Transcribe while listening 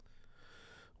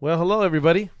Well, hello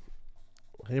everybody.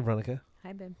 Hey Veronica,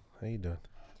 Hi, Ben. how you doing?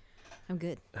 I'm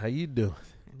good. How you doing?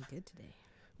 I'm good today.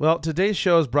 Well, today's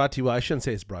show is brought to you. Well, I shouldn't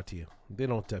say it's brought to you. They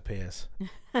don't pay us,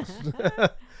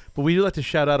 but we do like to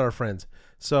shout out our friends.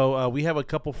 So we have a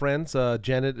couple friends.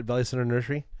 Janet at Valley Center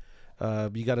Nursery.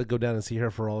 You got to go down and see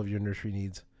her for all of your nursery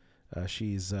needs.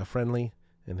 She's friendly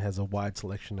and has a wide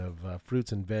selection of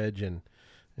fruits and veg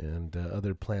and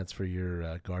other plants for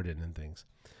your garden and things.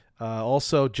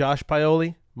 Also, Josh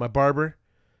Pioli, my barber,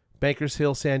 Bankers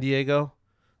Hill, San Diego,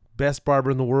 best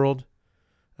barber in the world.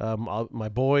 My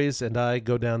boys and I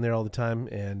go down there all the time,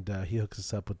 and he hooks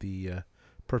us up with the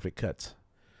perfect cuts.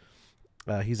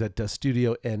 He's at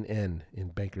Studio NN in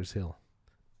Bankers Hill.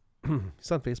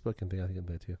 He's on Facebook and things like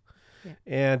that too. Yeah.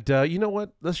 And you know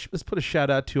what? Let's put a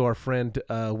shout out to our friend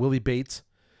Willie Bates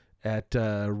at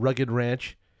Rugged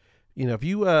Ranch. You know, if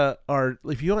you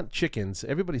want chickens,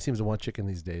 everybody seems to want chicken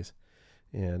these days,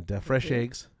 and fresh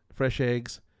eggs,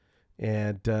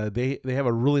 and they have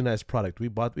a really nice product. We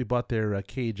bought their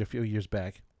cage a few years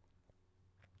back,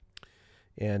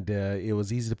 and it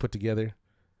was easy to put together,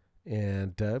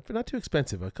 and not too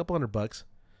expensive, a couple $100,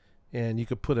 and you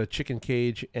could put a chicken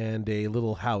cage and a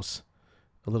little house,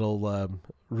 a little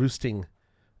roosting,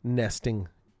 nesting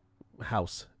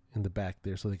house in the back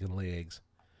there, so they can lay eggs.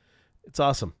 It's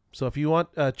awesome. So if you want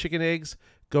chicken eggs,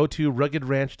 go to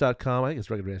ruggedranch.com. I think it's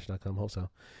ruggedranch.com also.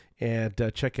 And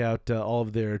check out all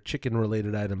of their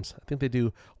chicken-related items. I think they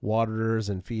do waterers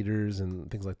and feeders and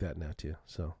things like that now too.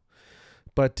 So,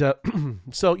 but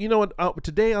so you know what?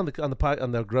 Today on the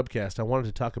Grubcast, I wanted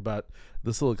to talk about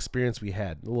this little experience we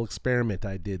had, a little experiment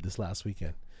I did this last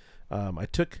weekend. I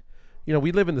took,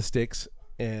 we live in the sticks,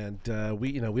 and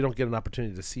we don't get an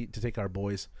opportunity to take our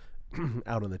boys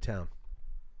out in the town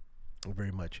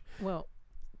very much. Well,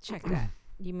 check that.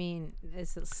 You mean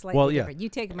it's slightly different. You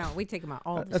take them out. We take them out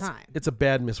all the time. It's a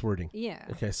bad miswording. Yeah.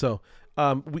 Okay, so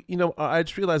I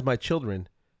just realized my children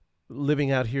living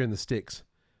out here in the sticks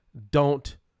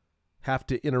don't have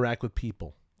to interact with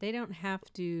people. They don't have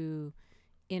to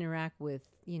interact with,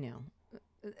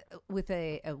 with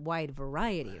a wide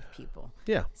variety of people.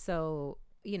 Yeah. So,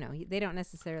 they don't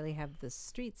necessarily have the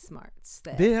street smarts.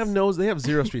 They have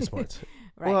zero street smarts.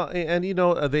 Right. Well, and they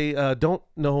don't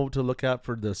know to look out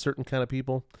for the certain kind of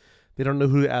people. They don't know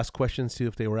who to ask questions to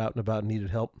if they were out and about and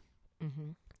needed help.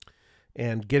 Mm-hmm.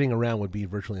 And getting around would be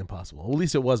virtually impossible. Well, at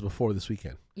least it was before this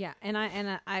weekend. Yeah, and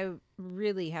I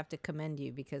really have to commend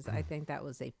you because I think that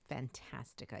was a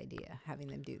fantastic idea, having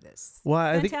them do this. Well,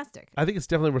 I think it's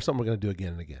definitely something we're going to do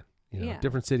again and again.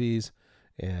 Different cities.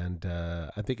 And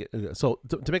I think so.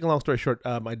 To make a long story short,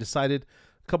 I decided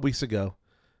a couple weeks ago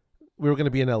we were going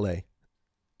to be in L.A.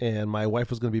 and my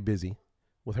wife was going to be busy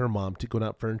with her mom to go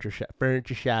out furniture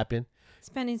shopping,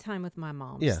 spending time with my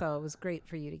mom. Yeah. So it was great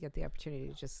for you to get the opportunity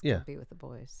to just go be with the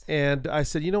boys. And I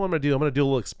said, you know what I'm going to do? I'm going to do a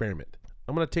little experiment.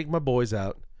 I'm going to take my boys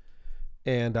out,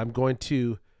 and I'm going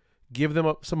to give them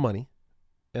up some money,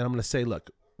 and I'm going to say, look,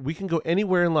 we can go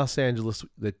anywhere in Los Angeles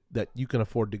that you can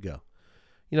afford to go.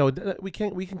 We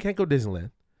can't go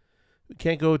Disneyland. We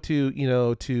can't go to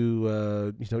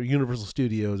Universal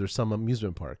Studios or some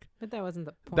amusement park. But that wasn't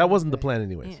the point. That wasn't the plan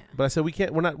anyways. Yeah. But I said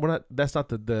we're not that's not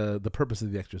the purpose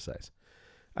of the exercise.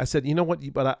 I said, you know what?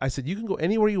 I said you can go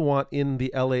anywhere you want in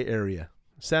the LA area.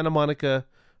 Santa Monica,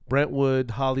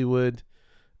 Brentwood, Hollywood,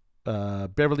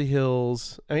 Beverly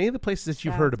Hills. Any of the places that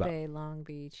you've heard about. South Bay, Long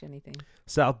Beach, anything.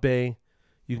 South Bay.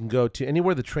 You can go to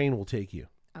anywhere the train will take you.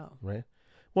 Oh. Right?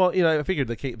 Well, I figured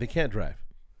they can't drive.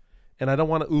 And I don't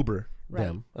want to Uber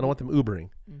them. I don't want them Ubering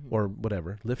or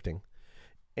whatever, lifting.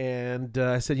 And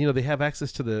I said, they have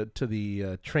access to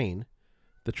the train,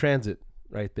 the transit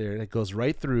right there. That goes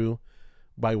right through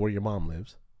by where your mom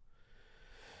lives.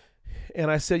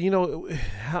 And I said,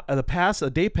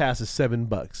 a day pass is $7.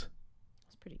 That's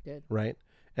pretty good. Right?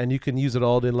 And you can use it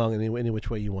all day long any which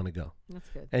way you want to go. That's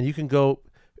good. And you can go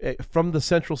from the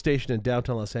central station in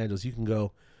downtown Los Angeles. You can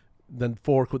go then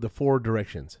the four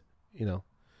directions,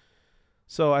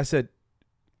 So I said,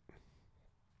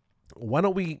 why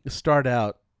don't we start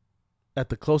out at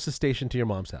the closest station to your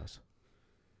mom's house?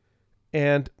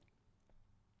 And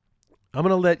I'm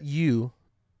going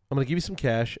to give you some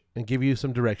cash and give you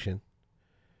some direction.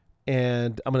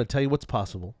 And I'm going to tell you what's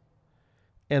possible.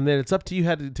 And then it's up to you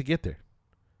how to get there.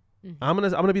 Mm-hmm. I'm going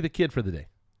to be the kid for the day.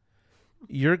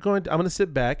 I'm going to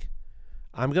sit back.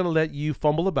 I'm going to let you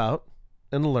fumble about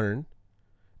and learn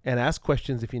and ask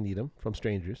questions if you need them from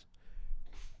strangers.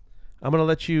 I'm going to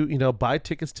let you, buy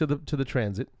tickets to the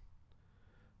transit.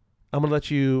 I'm going to let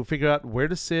you figure out where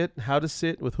to sit, how to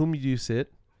sit, with whom you do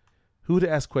sit, who to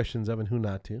ask questions of and who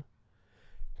not to.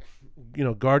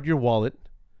 Guard your wallet,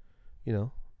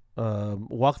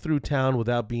 walk through town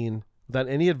without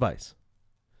any advice.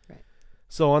 Right.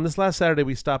 So on this last Saturday,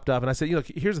 we stopped off, and I said,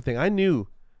 here's the thing. I knew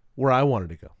where I wanted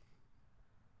to go.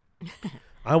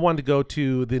 I wanted to go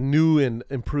to the new and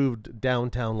improved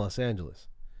downtown Los Angeles.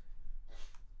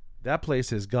 That place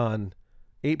has gone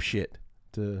ape shit,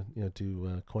 to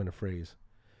coin a phrase,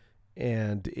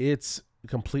 and it's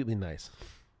completely nice.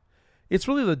 It's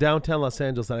really the downtown Los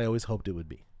Angeles that I always hoped it would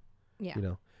be. Yeah.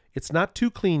 It's not too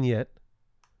clean yet.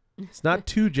 It's not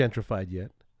too gentrified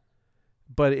yet,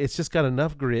 but it's just got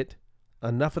enough grit,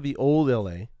 enough of the old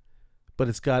LA, but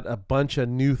it's got a bunch of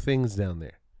new things down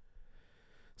there.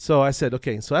 So I said,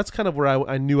 okay, so that's kind of where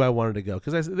I knew I wanted to go,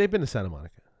 because they've been to Santa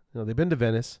Monica, they've been to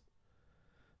Venice,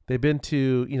 they've been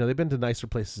to nicer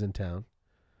places in town.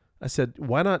 I said,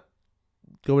 why not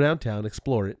go downtown,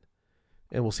 explore it,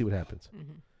 and we'll see what happens.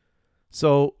 Mm-hmm.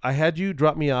 So I had you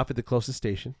drop me off at the closest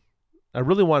station. I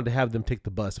really wanted to have them take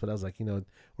the bus, but I was like,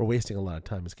 we're wasting a lot of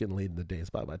time. It's getting late in the day. It's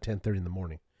about 10:30 in the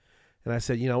morning. And I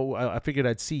said, I figured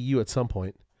I'd see you at some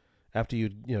point after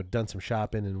you'd done some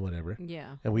shopping and whatever.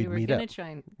 Yeah. And we'd meet up. Try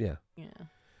and, yeah. Yeah.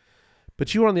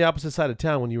 But you were on the opposite side of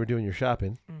town when you were doing your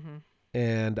shopping. Mm-hmm.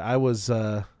 And I was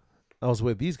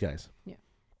with these guys. Yeah.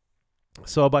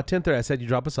 So about 10:30, I said you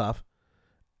drop us off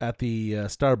at the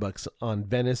Starbucks on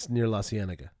Venice near La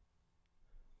Cienega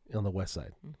on the west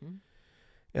side. Mm-hmm.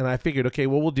 And I figured, okay,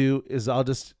 what we'll do is I'll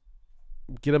just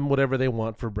get them whatever they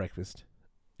want for breakfast,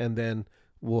 and then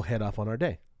we'll head off on our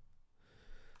day.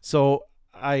 So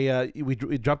we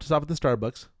dropped us off at the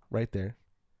Starbucks right there.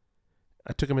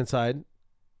 I took them inside,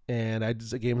 and I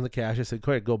just gave them the cash. I said,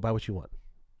 go buy what you want.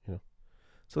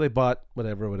 So they bought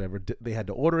whatever. They had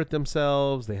to order it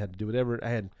themselves. They had to do whatever. I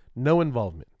had no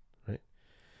involvement, right?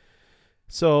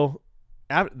 So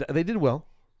they did well.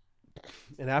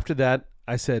 And after that,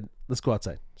 I said, let's go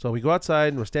outside. So we go outside,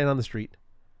 and we're standing on the street.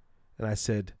 And I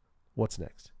said, what's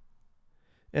next?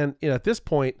 And at this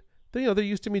point, they're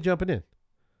used to me jumping in.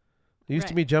 They're used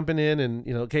to me jumping in and,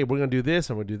 okay, we're going to do this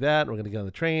and we're going to do that. And we're going to get on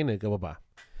the train and go bye-bye.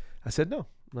 I said, no,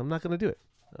 I'm not going to do it.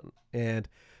 And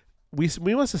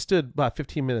we must have stood about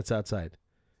 15 minutes outside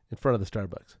in front of the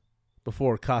Starbucks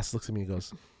before Koss looks at me and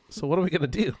goes, so what are we going to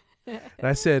do? And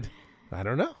I said, I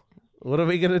don't know. What are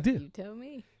we going to do? You tell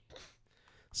me.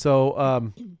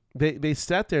 So they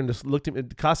sat there and just looked at me.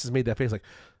 Koss has made that face like,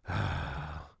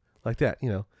 like that,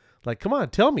 like, come on,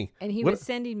 tell me. And he was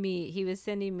sending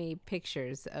me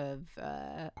pictures of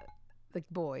like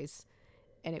boys,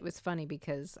 and it was funny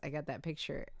because I got that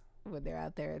picture when they're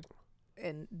out there,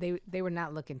 and they were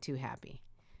not looking too happy.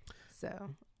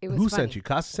 So it was. Who funny. sent you?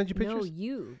 Koss sent you pictures? No,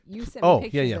 you sent me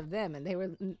pictures yeah. of them, and they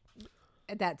were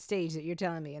at that stage that you're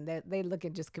telling me, and they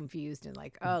looking just confused and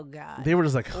like, oh God. They were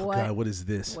just like, oh God, what is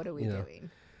this? What are we doing?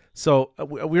 So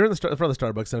we were in front of the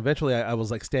Starbucks, and eventually I was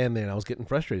like standing there, and I was getting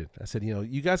frustrated. I said,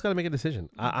 you guys got to make a decision.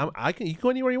 You can go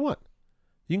anywhere you want.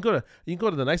 You can go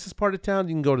to the nicest part of town.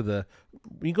 You can go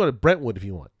to Brentwood if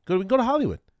you want. We can go to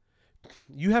Hollywood.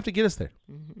 You have to get us there.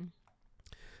 Mm-hmm.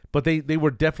 But they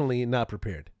were definitely not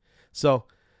prepared. So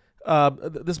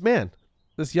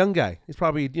this young guy, he's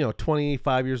probably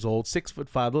 25 years old,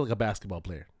 6'5", looked like a basketball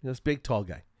player. This big tall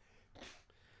guy.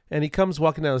 And he comes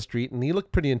walking down the street, and he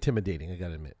looked pretty intimidating, I got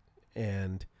to admit.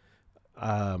 And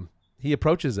he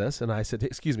approaches us, and I said, hey,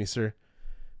 excuse me, sir.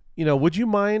 Would you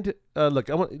mind? Look,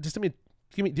 do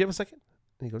you have a second?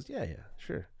 And he goes, yeah,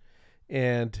 sure.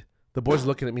 And the boys are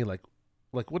looking at me like,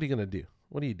 what are you going to do?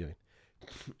 What are you doing?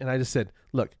 And I just said,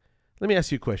 look, let me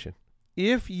ask you a question.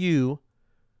 If you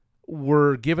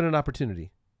were given an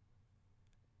opportunity,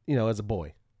 as a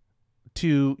boy,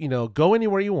 to, go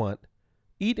anywhere you want,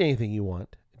 eat anything you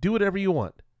want, do whatever you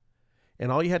want,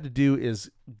 and all you had to do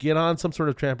is get on some sort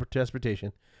of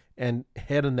transportation and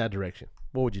head in that direction,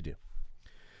 what would you do?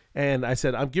 And I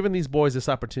said, I'm giving these boys this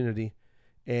opportunity,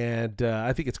 and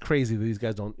I think it's crazy that these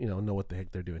guys don't, know what the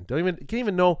heck they're doing. Can't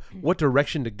even know what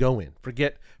direction to go in.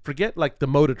 Forget like the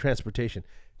mode of transportation.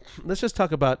 Let's just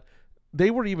talk about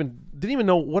didn't even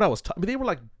know what I was talking.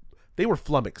 They were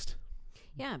flummoxed.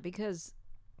 Yeah, because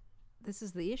this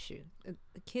is the issue. The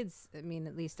kids, at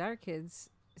least our kids,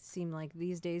 seem like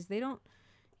these days they don't,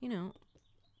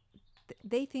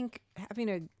 they think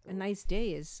having a nice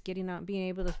day is getting out, being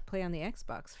able to play on the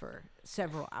Xbox for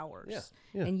several hours,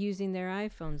 and using their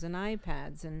iPhones and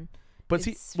iPads, and. But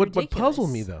see, what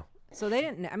puzzled me though. So they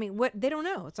didn't. What they don't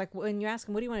know. It's like when you ask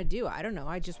them, "What do you want to do?" I don't know.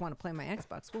 I just want to play my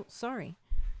Xbox. Well, sorry.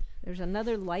 There's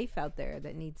another life out there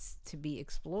that needs to be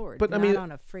explored. But not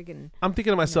on a friggin'. I'm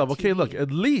thinking to myself, TV. Okay, look,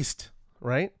 at least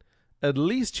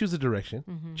choose a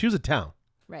direction, choose a town,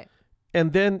 right,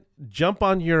 and then jump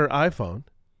on your iPhone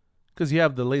because you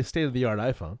have the latest state of the art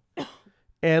iPhone,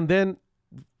 and then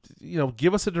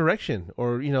give us a direction,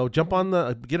 or jump on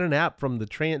get an app from the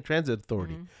transit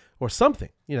authority or something,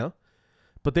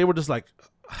 But they were just like,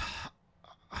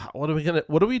 what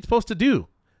are we supposed to do,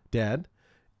 Dad?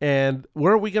 And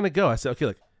where are we gonna go? I said, okay,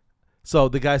 look. So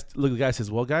the guy says,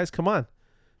 well, guys, come on,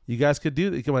 you guys could do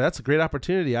that. Come on, that's a great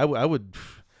opportunity. I would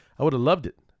have loved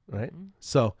it, right? Mm-hmm.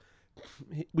 So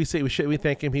we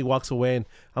thank him. He walks away, and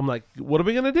I'm like, what are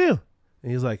we gonna do?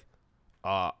 And he's like,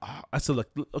 I said, look,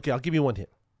 okay, I'll give you one hint.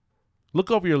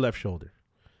 Look over your left shoulder.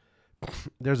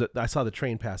 I saw the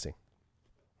train passing.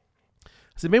 I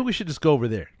said, maybe we should just go over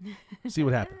there, see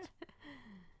what happens.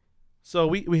 So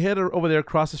we head over there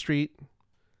across the street,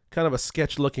 kind of a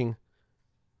sketch-looking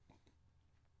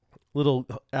little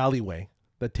alleyway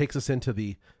that takes us into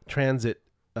the transit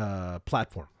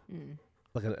platform,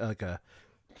 like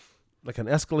an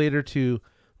escalator to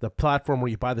the platform where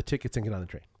you buy the tickets and get on the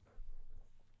train.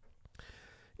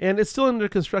 And it's still under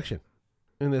construction.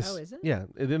 Is it? Yeah,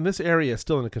 in this area, it's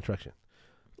still under construction.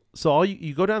 So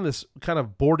you go down this kind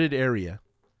of boarded area,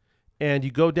 and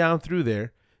you go down through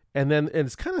there, and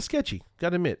it's kind of sketchy,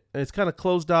 gotta admit. And it's kind of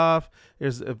closed off.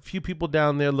 There's a few people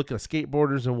down there looking at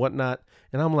skateboarders and whatnot,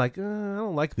 and I'm like, I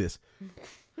don't like this.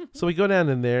 So we go down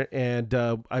in there, and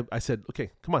I said, okay,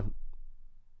 come on,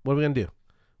 what are we gonna do?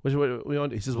 What we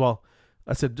want to do? He says, well,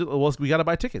 I said, well, we gotta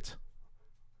buy tickets.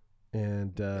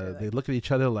 And they look at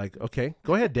each other like, okay,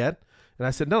 go ahead, Dad. And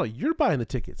I said, no, you're buying the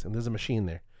tickets. And there's a machine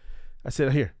there. I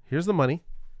said, here's the money.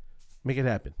 Make it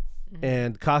happen. Mm-hmm.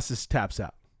 And Costas taps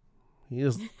out. He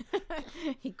just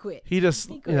he quit. He just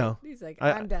quit. He's like,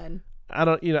 I'm done. I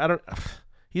don't.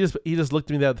 He just looked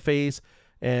at me in the face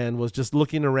and was just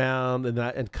looking around.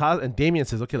 And Damien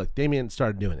says, okay, look. Damien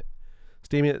started doing it. So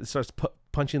Damien starts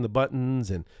punching the buttons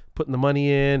and putting the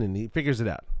money in, and he figures it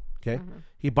out. Okay. Mm-hmm.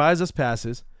 He buys us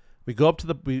passes. We go up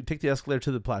we take the escalator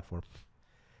to the platform,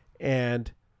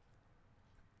 and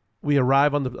we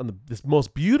arrive on this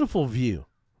most beautiful view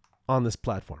on this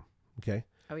platform. Okay.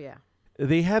 Oh yeah.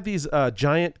 They have these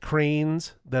giant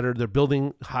cranes they're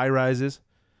building high rises,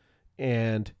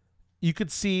 and you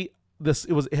could see this.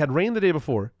 It had rained the day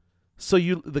before, so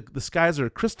the skies are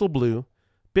crystal blue,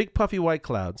 big puffy white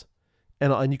clouds,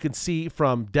 and you can see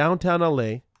from downtown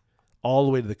LA all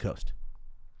the way to the coast.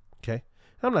 Okay.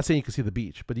 I'm not saying you can see the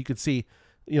beach, but you could see,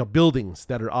 buildings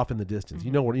that are off in the distance.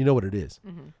 Mm-hmm. You know what it is.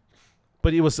 Mm-hmm.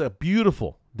 But it was a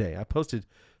beautiful day. I posted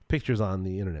pictures on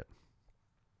the internet,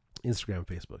 Instagram,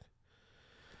 Facebook,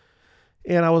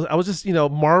 and I was just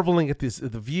marveling at the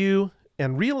view,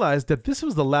 and realized that this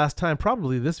was the last time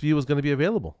probably this view was going to be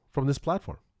available from this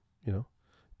platform.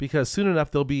 Because soon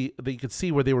enough you could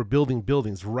see where they were building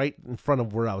buildings right in front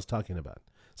of where I was talking about.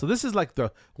 So this is like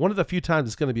one of the few times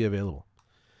it's going to be available.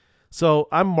 So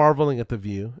I'm marveling at the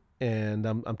view, and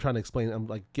I'm trying to explain. I'm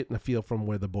like getting a feel from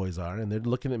where the boys are, and they're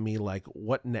looking at me like,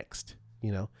 "What next?"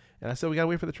 And I said, "We gotta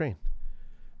wait for the train."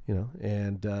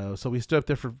 And so we stood up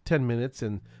there for 10 minutes,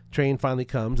 and train finally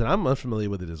comes, and I'm unfamiliar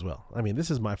with it as well. I mean, this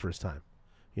is my first time,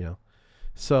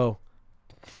 So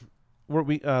we're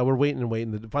waiting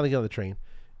to finally get on the train,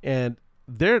 and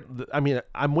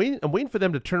I'm waiting for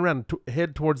them to turn around and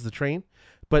head towards the train,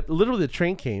 but literally the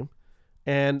train came.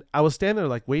 And I was standing there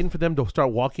like waiting for them to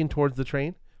start walking towards the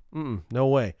train. No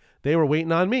way. They were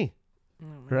waiting on me.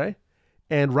 Right?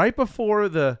 And right before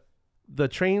the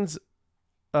trains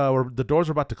or the doors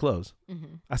were about to close,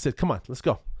 I said, come on, let's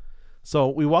go. So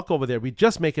we walk over there. We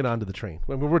just make it onto the train.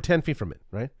 We're 10 feet from it,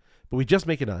 right? But we just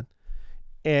make it on.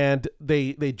 And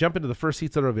they jump into the first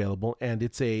seats that are available, and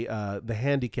it's the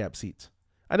handicap seats.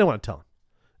 I didn't want to tell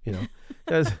them,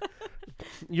 because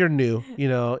you're new,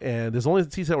 and there's only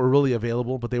seats that were really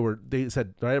available, but they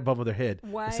said right above their head.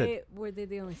 Why were they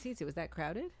the only seats? It was that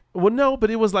crowded? Well, no, but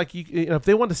it was like if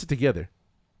they wanted to sit together,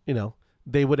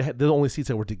 they would have had the only seats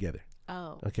that were together.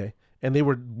 Oh. Okay. And they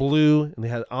were blue, and they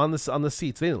had on the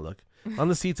seats. They didn't look on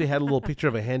the seats. They had a little picture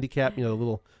of a handicap, the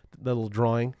little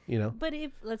drawing, But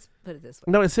let's put it this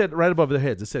way. No, it said right above their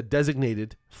heads. It said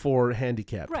designated for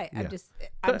handicap. Right. Yeah.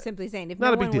 I'm simply saying if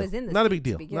not no one was in the not seat a big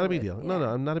deal. Not a big deal. Yeah.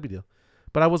 No, not a big deal.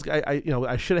 But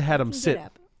I should have had them sit.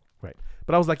 Right.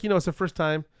 But I was like, it's the first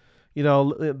time,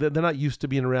 they're not used to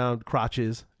being around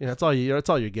crotches. That's all you're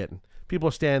getting. People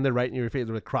are standing there right in your face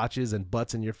with crotches and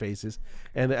butts in your faces.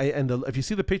 And if you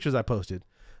see the pictures I posted,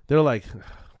 they're like, oh,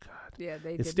 God, yeah,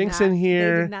 it stinks in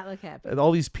here. They did not look happy. And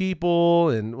all these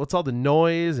people, and what's all the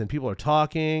noise, and people are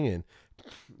talking, and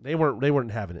they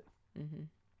weren't having it. Mm-hmm.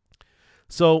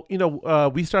 So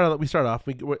we start off.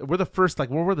 We're the first, like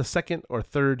we're the second or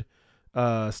third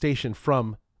station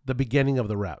from the beginning of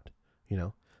the route.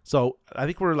 So I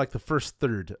think we're like the first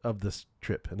third of this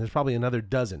trip, and there's probably another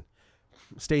dozen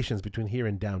stations between here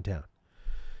and downtown.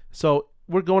 So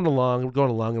we're going along,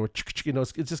 and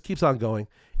it just keeps on going.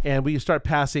 And we start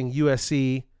passing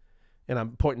USC, and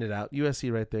I'm pointing it out,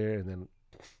 USC right there. And then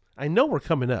I know we're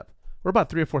coming up. We're about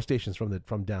 3 or 4 stations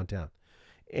from downtown.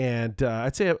 And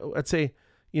I'd say,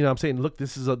 I'm saying, look,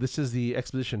 this is the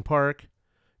Exposition Park.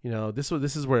 This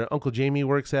is where Uncle Jamie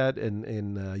works at in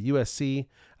USC.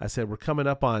 I said we're coming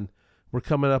up on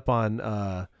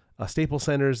Staples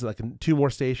Centers, like 2 more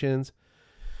stations.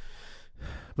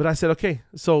 But I said, okay.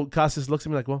 So Costas looks at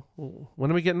me like, well,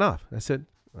 when are we getting off? I said,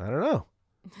 I don't know.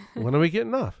 When are we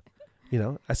getting off?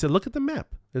 I said, look at the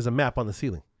map. There's a map on the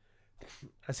ceiling.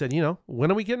 I said,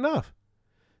 when are we getting off?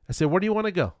 I said, where do you want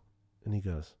to go? And he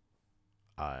goes,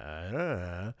 I don't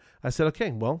know. I said,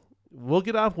 okay, well, we'll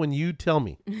get off when you tell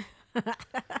me.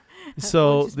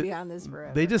 So we'll just be on this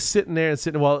forever. They just sitting there and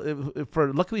sitting. Well,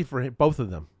 luckily for both of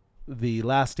them, the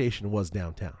last station was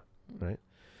downtown, right?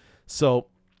 So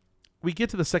we get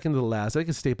to the second to the last, I think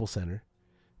it's Staples Center.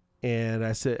 And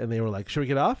I said, and they were like, should we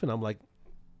get off? And I'm like,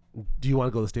 do you want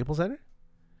to go to the Staples Center?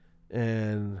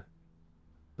 And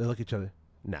they look at each other.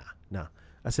 Nah.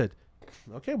 I said,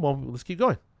 okay, well, let's keep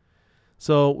going.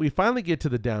 So we finally get to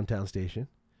the downtown station,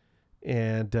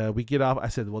 and we get off. I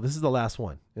said, well, this is the last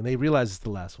one. And they realize it's the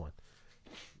last one.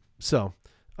 So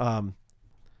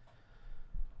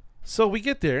we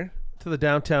get there to the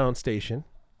downtown station,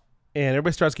 and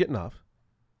everybody starts getting off.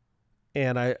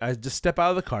 And I just step out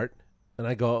of the cart, and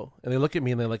I go, and they look at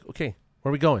me, and they're like, okay, where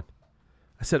are we going?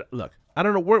 I said, look, I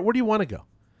don't know, where do you want to go?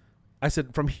 I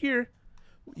said, from here,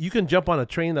 you can jump on a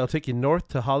train that'll take you north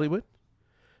to Hollywood.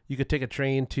 You could take a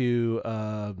train to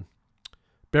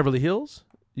Beverly Hills.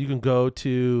 You can go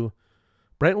to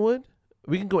Brentwood.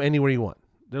 We can go anywhere you want.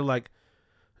 They're like,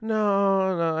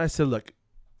 no. I said, look,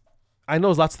 I know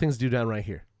there's lots of things to do down right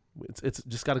here. It's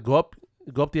just got to go up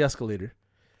the escalator.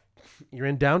 You're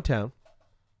in downtown.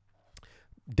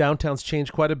 Downtown's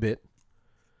changed quite a bit.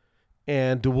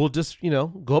 And we'll just,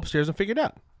 go upstairs and figure it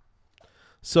out.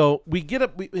 So we get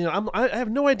up. I have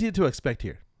no idea what to expect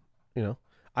here.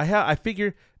 I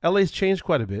figure LA's changed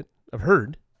quite a bit. I've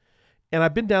heard, and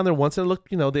I've been down there once and looked.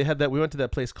 They had that. We went to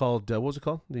that place called what was it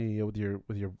called? With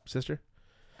your sister.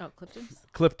 Oh, Clifton's.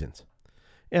 Clifton's,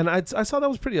 and I saw that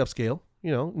was pretty upscale.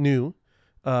 New.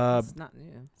 It's not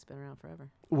new. It's been around forever.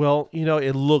 Well,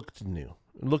 it looked new.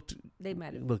 They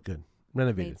might have looked good,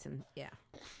 renovated. Made some, yeah.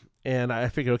 And I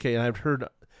figured, okay, and I've heard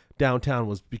downtown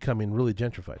was becoming really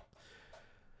gentrified.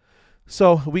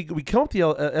 So we come up the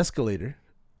escalator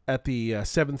at the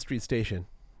 7th Street station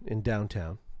in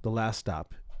downtown, the last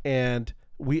stop, and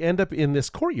we end up in this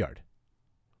courtyard,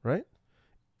 right?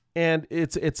 And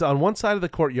it's on one side of the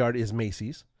courtyard is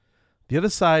Macy's, the other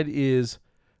side is,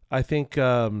 I think, is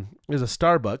a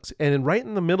Starbucks, and then right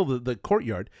in the middle of the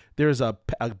courtyard there's a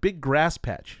big grass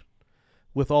patch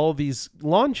with all these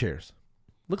lawn chairs.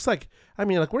 Looks like,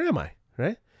 where am I,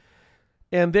 right?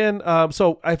 And then,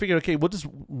 so I figured, okay, we'll just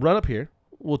run up here.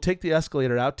 We'll take the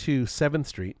escalator out to 7th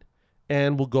Street,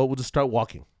 and we'll just start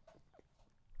walking.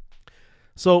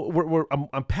 So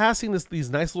I'm passing these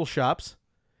nice little shops,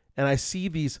 and I see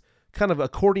these kind of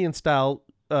accordion style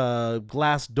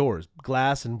glass doors,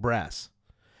 glass and brass.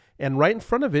 And right in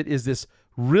front of it is this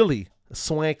really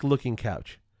swank looking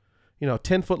couch,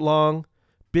 10 foot long,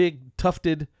 big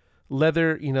tufted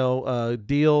leather,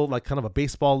 deal, like kind of a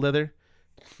baseball leather.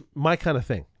 My kind of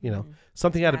thing,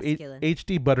 something out of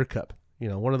HD Buttercup,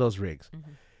 one of those rigs.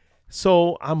 Mm-hmm.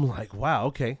 So I'm like, wow,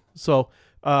 okay. So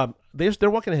they're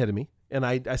walking ahead of me, and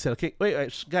I said, okay,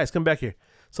 wait, guys, come back here.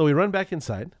 So we run back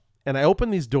inside, and I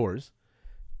open these doors,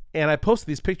 and I posted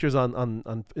these pictures on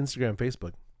Instagram,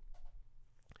 Facebook.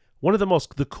 One of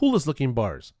the coolest looking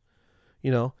bars,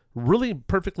 really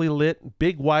perfectly lit,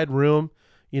 big wide room,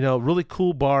 really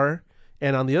cool bar.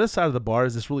 And on the other side of the bar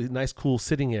is this really nice, cool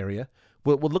sitting area.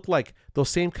 What would look like those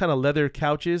same kind of leather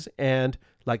couches and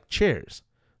like chairs.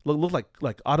 Look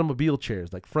like automobile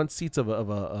chairs, like front seats of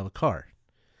a car.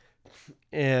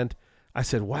 And I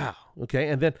said, wow, okay.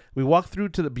 And then we walked through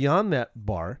to beyond that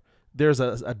bar. There's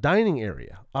a dining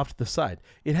area off to the side.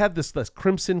 It had this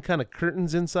crimson kind of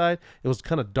curtains inside. It was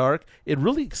kind of dark. It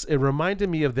reminded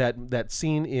me of that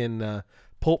scene in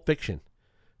Pulp Fiction,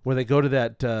 where they go to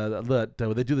that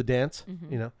where they do the dance.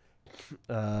 Mm-hmm.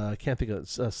 I can't think of it,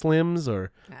 Slims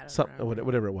or something,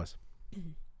 whatever it was.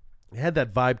 It had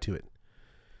that vibe to it.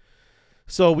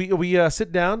 So we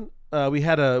sit down. I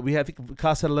think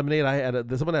Cost had a lemonade.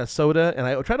 Someone had a soda, and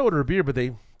I tried to order a beer, but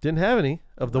they didn't have any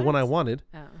of the one I wanted.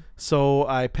 Oh. So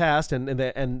I passed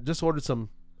and just ordered some.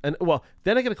 And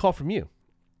then I get a call from you,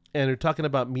 and they're talking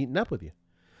about meeting up with you.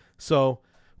 So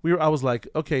I was like,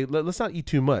 okay, let's not eat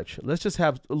too much. Let's just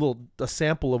have a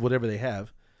sample of whatever they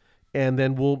have, and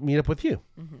then we'll meet up with you.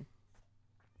 Mm-hmm.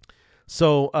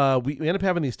 So we end up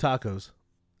having these tacos,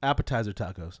 appetizer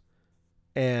tacos,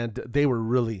 and they were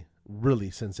really,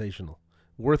 really sensational.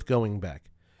 Worth going back.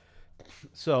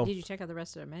 So Did you check out the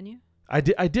rest of the menu? I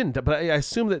didn't, but I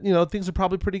assume that things are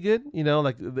probably pretty good.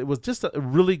 Like it was just a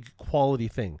really quality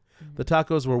thing. Mm-hmm. The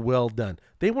tacos were well done.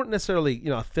 They weren't necessarily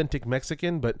authentic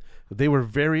Mexican, but they were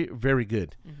very, very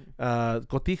good. Mm-hmm.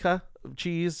 Cotija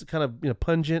cheese, kind of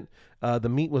pungent. The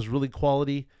meat was really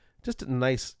quality. Just a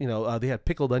nice, they had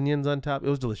pickled onions on top. It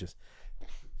was delicious.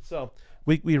 So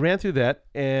we ran through that,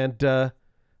 and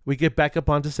we get back up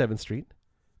onto 7th Street,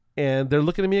 and they're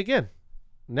looking at me again.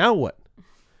 Now what?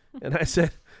 And I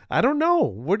said, I don't know.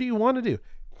 What do you want to do?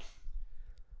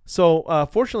 So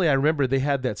fortunately, I remember they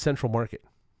had that Central Market.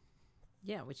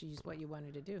 Yeah, which is what you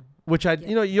wanted to do. Which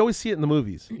you always see it in the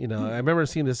movies. I remember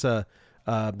seeing this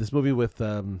this movie with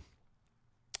Robert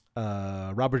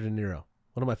De Niro,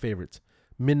 one of my favorites,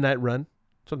 Midnight Run,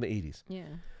 from the 80s. Yeah.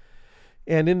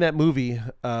 And in that movie,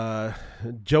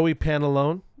 Joey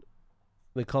Pantalone,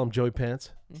 they call him Joey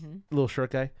Pants, little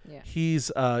short guy. Yeah.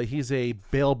 He's a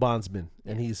bail bondsman,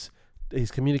 and he's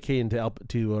communicating to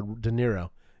De Niro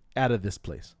out of this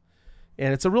place,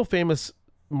 and it's a real famous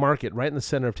market right in the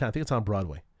center of town. I think it's on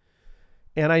Broadway.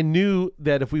 And I knew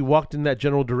that if we walked in that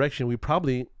general direction, we'd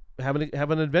probably have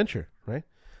an adventure, right?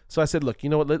 So I said, look, you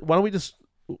know what? Why don't we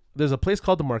there's a place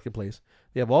called the Marketplace.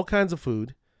 They have all kinds of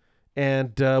food,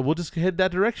 and we'll just head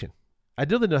that direction. I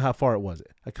didn't know how far it was.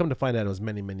 I come to find out it was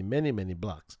many, many, many, many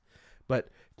blocks,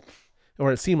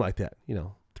 or it seemed like that.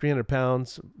 300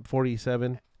 pounds,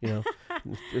 47. It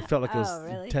felt like it was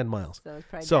really? 10 miles. So it was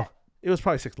probably So it was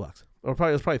probably 6 blocks, or it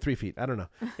was probably 3 feet. I don't know.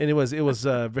 And it was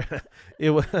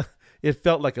it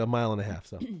felt like a mile and a half.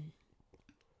 So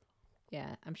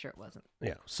yeah, I'm sure it wasn't.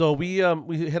 yeah. So we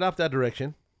head off that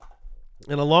direction,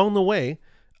 and along the way,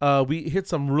 we hit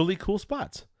some really cool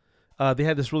spots. They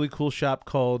had this really cool shop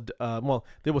called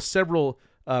there was several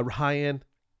high-end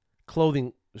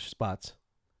clothing spots,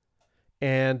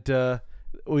 and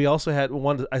we also had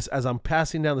one. As I'm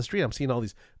passing down the street, I'm seeing all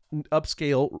these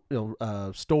upscale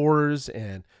stores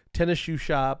and tennis shoe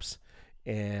shops,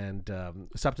 and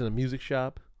stopped in a music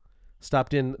shop.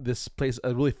 Stopped in this place,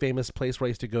 a really famous place where I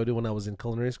used to go to when I was in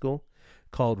culinary school,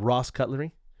 called Ross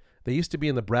Cutlery. They used to be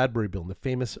in the Bradbury Building, the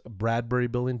famous Bradbury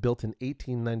Building, built in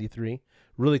 1893.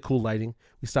 Really cool lighting.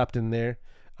 We stopped in there,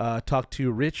 talked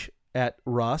to Rich at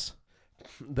Ross,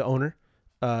 the owner.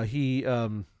 I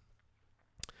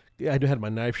had my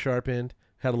knife sharpened,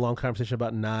 had a long conversation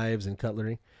about knives and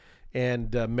cutlery,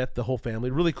 and met the whole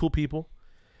family. Really cool people.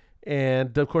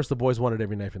 And of course, the boys wanted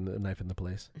every knife in the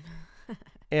place.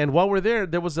 And while we're there,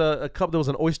 there was an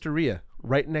oysteria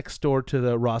right next door to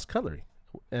the Ross Cutlery,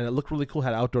 and it looked really cool.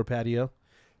 Had an outdoor patio.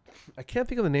 I can't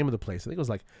think of the name of the place. I think it was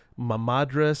like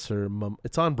Mamadras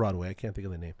it's on Broadway. I can't think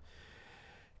of the name.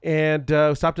 And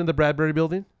stopped in the Bradbury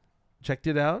Building, checked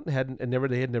it out. They had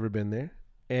never been there.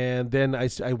 And then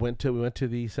we went to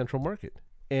the Central Market,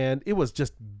 and it was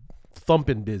just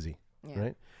thumping busy.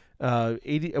 Yeah.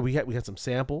 Right. We had some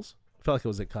samples. Felt like it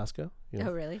was at Costco.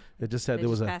 Oh, really? It just said They're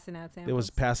just passing out samples? It was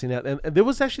passing out, and there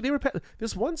was actually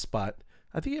this one spot.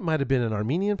 I think it might have been an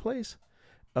Armenian place.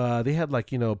 They had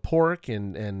pork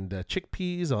and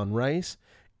chickpeas on rice.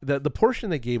 The portion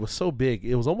they gave was so big,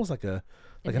 it was almost like an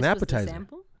appetizer. Was the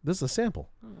sample? This is a sample.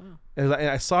 Oh, wow. And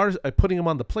I saw her putting them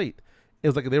on the plate. It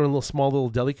was like they were in small little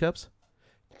deli cups,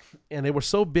 and they were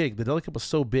so big. The deli cup was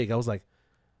so big. I was like,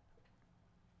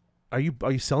 "Are you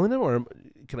selling them, or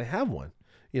can I have one?"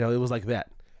 It was like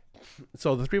that.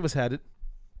 So the three of us had it,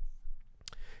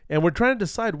 and we're trying to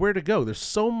decide where to go. There's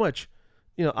so much,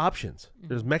 options. Mm-hmm.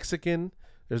 There's Mexican.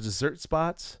 There's dessert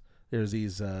spots. There's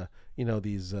these, what's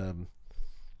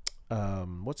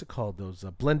it called? Those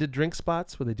blended drink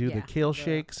spots where they do the kale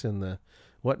shakes and the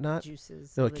whatnot.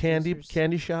 Juices.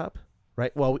 Candy shop.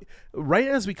 Right. Well, right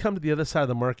as we come to the other side of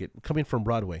the market, coming from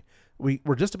Broadway,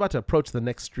 we're just about to approach the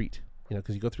next street.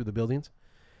 Because you go through the buildings.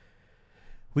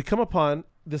 We come upon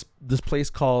this place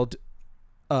called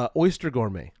Oyster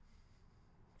Gourmet.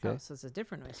 Okay. Oh, so it's a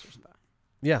different oyster spot.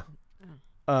 Yeah.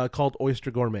 Oh. Called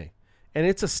Oyster Gourmet. And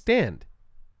it's a stand,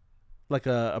 like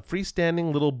a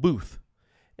freestanding little booth.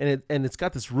 And it's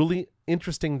got this really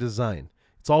interesting design.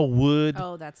 It's all wood.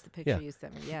 Oh, that's the picture you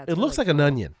sent me. Yeah. It looks like an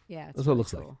onion. Yeah. That's what it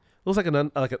looks like. It looks like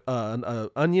an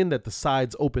onion that the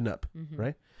sides open up,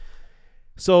 right?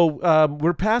 So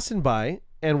we're passing by,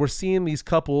 and we're seeing these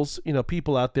couples,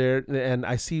 people out there, and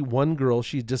I see one girl.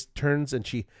 She just turns and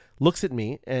she looks at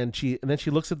me, and then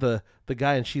she looks at the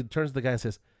guy, and she turns to the guy and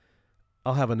says,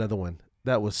 "I'll have another one.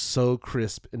 That was so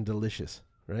crisp and delicious,"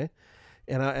 right?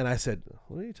 And I said,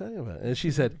 "What are you talking about?" And she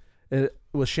said, It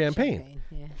was champagne.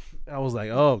 Yeah. I was like,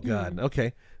 oh God,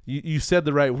 okay. You said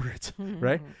the right words,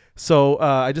 right? So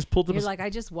I just pulled to You're the like, I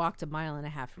just walked a mile and a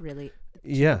half. Really?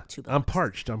 yeah. two I'm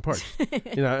blocks. parched.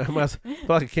 You know, I felt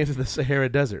like I came to the Sahara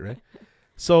Desert, right?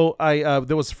 So I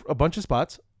there was a bunch of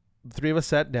spots. The three of us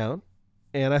sat down,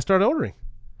 and I started ordering.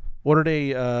 Ordered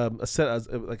a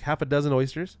set like half a dozen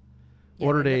oysters. Yeah,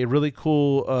 Ordered they a really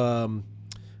cool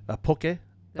a poke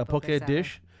salad.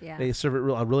 dish. Yeah. They serve it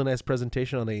a really nice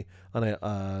presentation on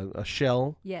a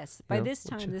shell. Yes. By know, this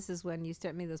which- time, this is when you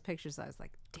sent me those pictures. I was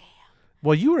like, damn.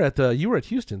 Well, you were at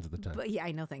Houston's at the time. But yeah,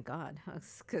 I know. Thank God,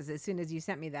 because as soon as you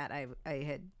sent me that, I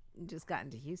had just gotten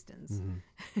to Houston's,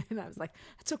 and I was like,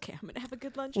 it's okay. I'm gonna have a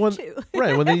good lunch Well, too.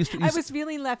 right, when they used to- I was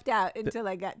feeling left out until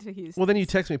I got to Houston. Well, then you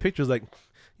text me pictures like,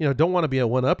 don't want to be a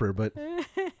one-upper, but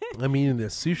I'm eating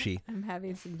this sushi. I'm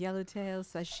having some yellowtail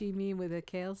sashimi with a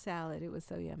kale salad. It was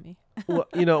so yummy.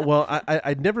 Well,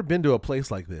 I'd never been to a place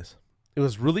like this. It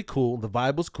was really cool. The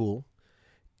vibe was cool.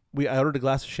 I ordered a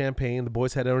glass of champagne. The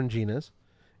boys had oranginas,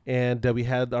 and we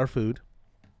had our food.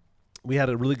 We had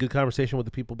a really good conversation with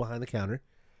the people behind the counter.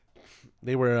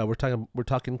 They were we're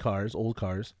talking cars, old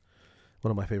cars.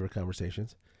 One of my favorite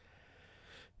conversations.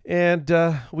 And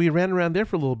we ran around there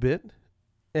for a little bit,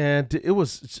 and it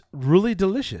was really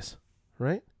delicious,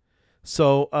 right?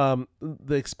 So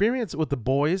the experience with the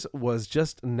boys was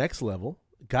just next level.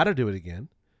 Got to do it again.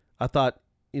 I thought,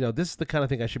 this is the kind of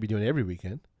thing I should be doing every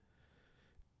weekend.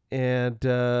 And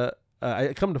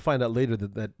I come to find out later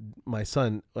that my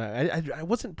son, I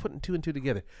wasn't putting two and two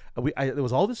together. There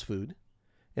was all this food,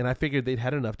 and I figured they'd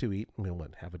had enough to eat.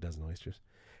 Half a dozen oysters.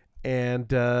 And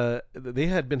they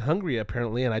had been hungry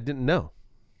apparently, and I didn't know.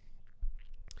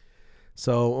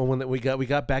 So when we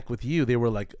got back with you, they were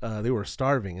like they were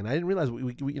starving, and I didn't realize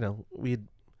we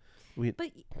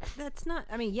But that's not.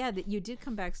 I mean, yeah, that you did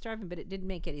come back starving, but it didn't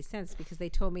make any sense because they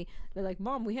told me they're like,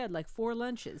 "Mom, we had like 4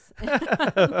 lunches."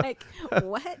 I'm like,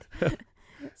 what?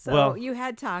 So Well- you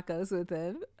had tacos with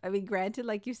them. I mean, granted,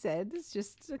 like you said, it's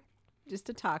just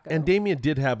a taco. And Damien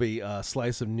did have a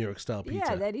slice of New York style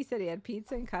pizza. Yeah, then he said he had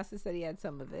pizza, and Costa said he had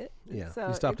some of it. Yeah, so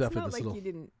he stopped it's off at not this like little- you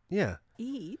didn't Yeah.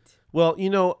 eat. Well,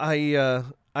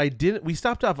 I didn't. We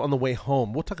stopped off on the way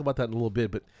home. We'll talk about that in a little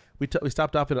bit, but we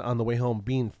stopped off on the way home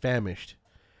being famished,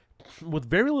 with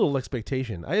very little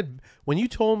expectation. When you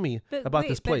told me But about wait,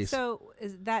 this but place. so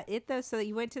is that it though? So that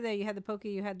you went to there, you had the poke,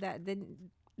 you had that, then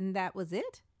that was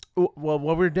it. Well,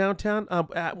 while we were downtown,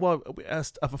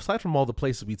 aside from all the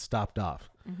places we'd stopped off,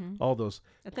 all those.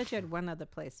 I thought you had one other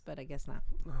place, but I guess not.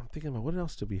 I'm thinking about what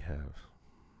else did we have?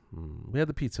 We had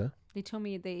the pizza. They told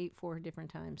me they ate 4 different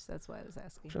times. That's why I was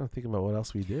asking. I'm trying to think about what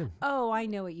else we did. Oh, I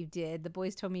know what you did. The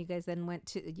boys told me you guys then went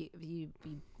to you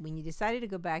when you decided to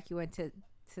go back. You went to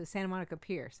Santa Monica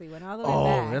Pier, so you went all the way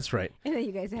back. Oh, that's right. And then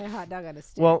you guys had a hot dog on a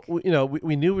stick. Well,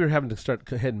 we knew we were having to start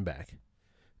heading back,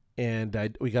 and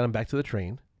we got them back to the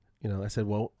train. I said,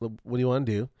 "Well, what do you want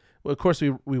to do?" Well, of course,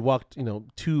 we walked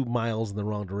 2 miles in the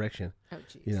wrong direction. oh,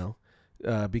 jeez.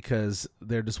 Because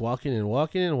they're just walking and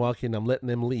walking and walking. I'm letting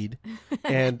them lead,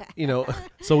 and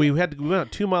so we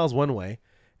went 2 miles one way,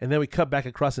 and then we cut back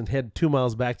across and head 2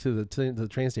 miles back to the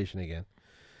train station again.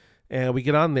 And we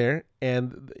get on there,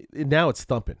 and now it's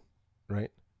thumping,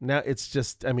 right? Now it's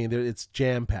just, it's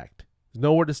jam packed. There's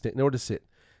nowhere to stay, nowhere to sit.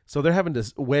 So they're having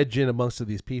to wedge in amongst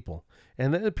these people,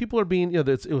 and the people are being, it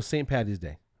was St. Patty's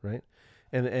Day, right?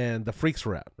 And the freaks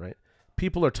were out, right?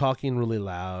 People are talking really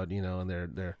loud, and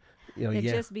they're. And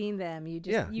just being them, you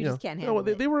just can't handle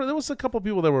it. There was a couple of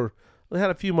people they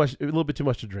had a little bit too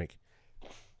much to drink,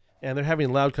 and they're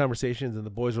having loud conversations. And the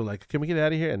boys were like, "Can we get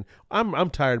out of here?" And I'm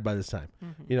tired by this time.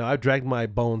 I've dragged my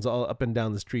bones all up and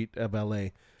down the street of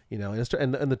L.A. And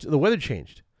the weather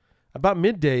changed. About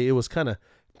midday, it was kind of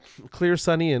clear,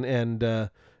 sunny,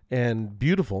 and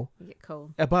beautiful. You get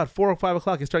cold. About 4 or 5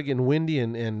 o'clock, it started getting windy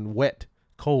and wet,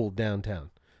 cold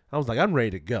downtown. I was like, I'm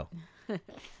ready to go.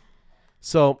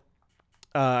 So.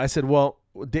 I said, well,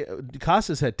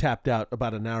 Casas had tapped out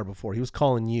about an hour before. He was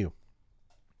calling you.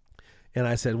 And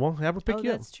I said, well, have her pick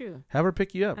you up. That's true. Have her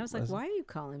pick you up. I was like, why are you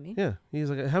calling me? Yeah. He's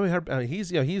like,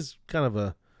 he's kind of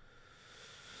a,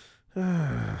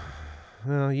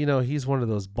 he's one of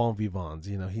those bon vivants.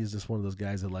 He's just one of those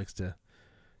guys that likes to,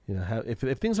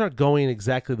 if things aren't going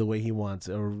exactly the way he wants.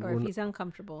 Or if he's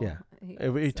uncomfortable. Yeah.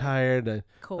 If you're tired.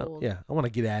 Cold. I want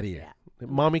to get out of here. Yeah.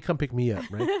 Mommy, come pick me up,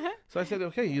 right? So I said,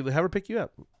 okay, you have her pick you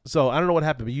up. So I don't know what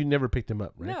happened, but you never picked him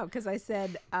up, right? No, because I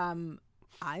said, I'm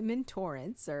in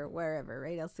Torrance or wherever,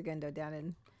 right? El Segundo down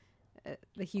in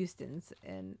the Houstons.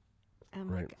 And I'm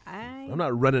Right. like, I'm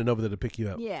not running over there to pick you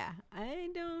up. Yeah, I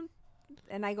don't.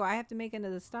 And I go, I have to make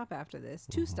another stop after this.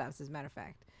 2 stops, as a matter of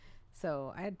fact.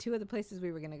 So I had two other places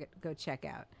we were going to go check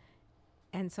out.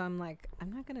 And so I'm like,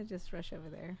 I'm not going to just rush over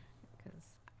there because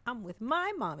I'm with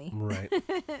my mommy. Right.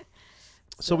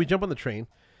 So we jump on the train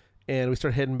and we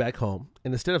start heading back home.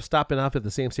 And instead of stopping off at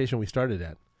the same station we started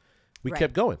at, we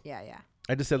kept going. Yeah, yeah.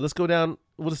 I just said, let's go down.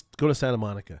 We'll just go to Santa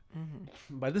Monica.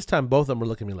 Mm-hmm. By this time, both of them were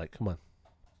looking at me like, come on.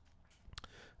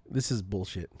 This is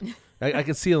bullshit. I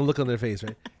can see the look on their face,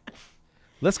 right?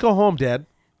 Let's go home, Dad.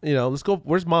 Let's go.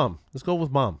 Where's Mom? Let's go with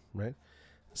Mom, right?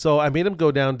 So I made him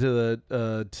go down to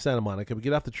the to Santa Monica. We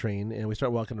get off the train, and we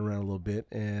start walking around a little bit,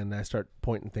 and I start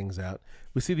pointing things out.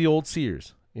 We see the old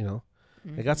Sears,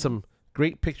 Mm-hmm. I got some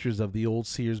great pictures of the old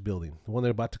Sears building, the one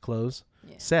they're about to close.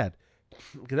 Yeah. Sad.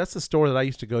 Because that's the store that I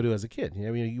used to go to as a kid.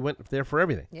 You went there for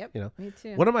everything. Yep. Me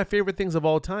too. One of my favorite things of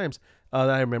all times that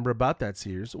I remember about that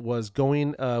Sears was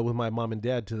going with my mom and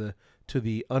dad to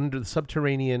the under the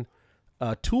subterranean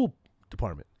tool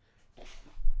department.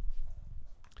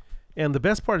 And the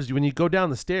best part is when you go down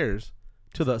the stairs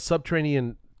to the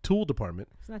subterranean tool department.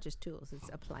 It's not just tools; it's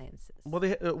appliances. Well,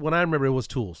 when I remember, it was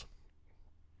tools.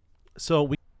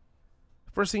 So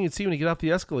first thing you'd see when you get off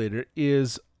the escalator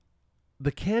is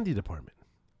the candy department,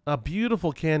 a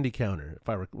beautiful candy counter, if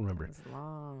I remember. It was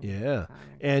long. Yeah,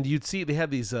 and you'd see they had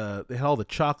these. They had all the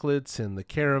chocolates and the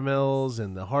caramels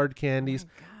and the hard candies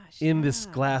in this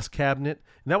glass cabinet,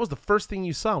 and that was the first thing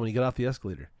you saw when you got off the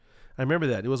escalator. I remember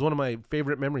that. It was one of my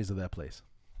favorite memories of that place.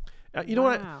 You know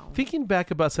what? Thinking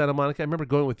back about Santa Monica, I remember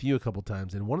going with you a couple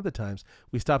times, and one of the times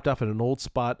we stopped off at an old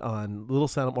spot on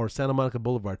Santa Monica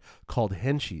Boulevard called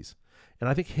Henshey's, and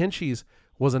I think Henshey's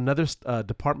was another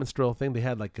department store thing. They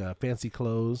had like fancy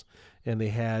clothes, and they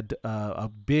had a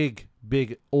big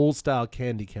old style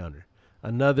candy counter.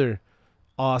 Another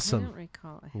awesome. I don't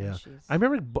recall a Henshey's. Yeah, I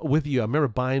remember with you. I remember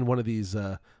buying one of these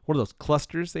one of those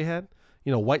clusters they had.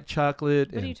 White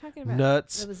chocolate and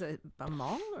nuts. It was a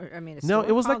mall, or a no,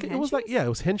 it was like Henshey's? It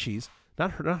was Henshey's,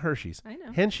 not Hershey's. I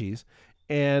know Henshey's,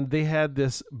 and they had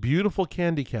this beautiful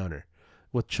candy counter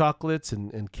with chocolates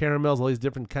and caramels, all these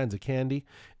different kinds of candy.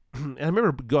 And I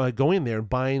remember going there and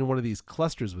buying one of these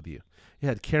clusters with you. It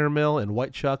had caramel and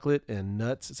white chocolate and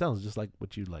nuts. It sounds just like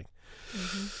what you'd like.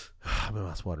 Mm-hmm. My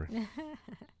mouth's watering.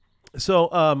 So,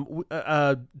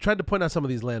 tried to point out some of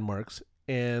these landmarks,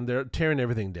 and they're tearing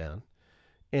everything down.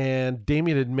 And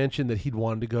Damien had mentioned that he'd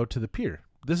wanted to go to the pier.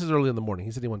 This is early in the morning.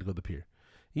 He said he wanted to go to the pier.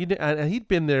 And he'd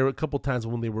been there a couple times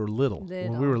when they were little,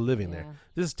 when we were living there.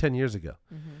 This is 10 years ago.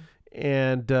 Mm-hmm.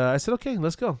 And I said, okay,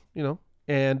 let's go,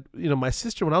 And, my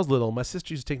sister, when I was little, my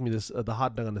sister used to take me to the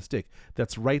hot dog on a stick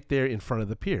that's right there in front of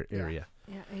the pier area.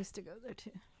 Yeah, I used to go there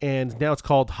too. And now it's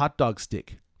called Hot Dog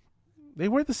Stick. They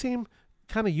wear the same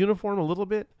kind of uniform a little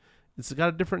bit. It's got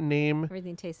a different name.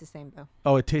 Everything tastes the same, though.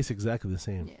 Oh, it tastes exactly the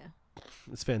same. Yeah.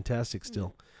 It's fantastic still.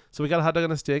 Mm-hmm. So we got a hot dog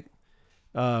on a stick.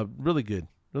 Really good.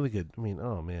 Really good. I mean,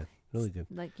 oh, man. Really good.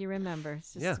 Like you remember.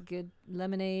 It's just good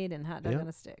lemonade and hot dog on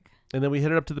a stick. And then we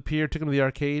headed up to the pier, took them to the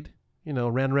arcade,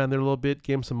 ran around there a little bit,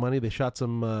 gave them some money. They shot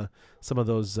some of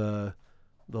those little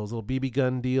BB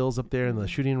gun deals up there in the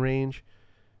shooting range.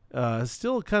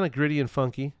 Still kind of gritty and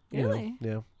funky. Really?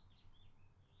 Yeah.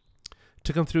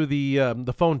 Took them through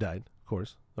the phone died, of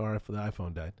course. The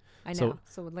iPhone died. I know.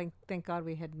 So thank God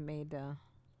we had made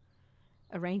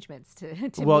arrangements to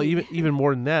well, meet. even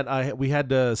more than that, we had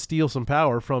to steal some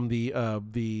power from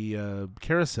the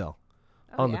carousel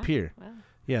on the pier. Wow.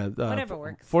 Yeah. Whatever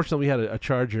works. Fortunately, we had a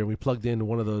charger, and we plugged in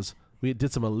one of those. We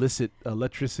did some illicit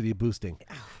electricity boosting.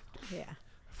 Yeah.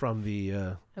 From the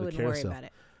I wouldn't carousel. worry about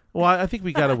it. Well, I think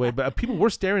we got away, but people were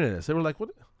staring at us. They were like,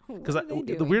 "What?" Because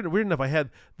the weird enough, I had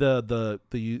the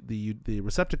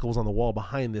receptacles on the wall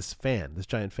behind this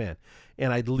giant fan,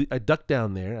 and I ducked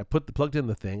down there. I plugged in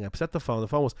the thing. I set the phone. The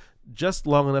phone was just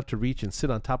long enough to reach and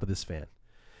sit on top of this fan.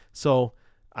 So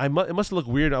it must look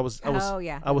weird. I was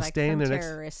standing there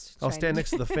next. I was standing next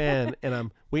to the fan, and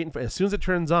I'm waiting for. As soon as it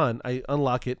turns on, I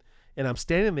unlock it, and I'm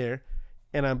standing there,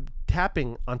 and I'm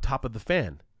tapping on top of the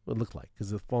fan. What it looked like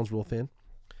because the phone's real thin,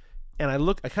 and I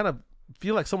kind of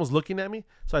feel like someone's looking at me,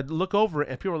 so I look over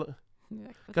and people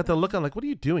got the look on like, what are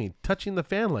you doing touching the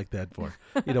fan like that for?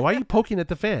 Why are you poking at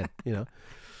the fan?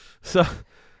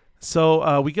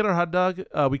 So we get our hot dog,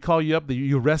 we call you up,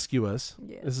 you rescue us.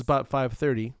 Yes. This is about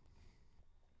 5:30,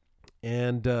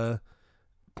 and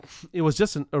it was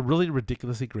just a really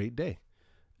ridiculously great day.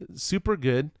 Super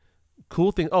good,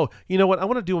 cool thing. Oh, you know what, I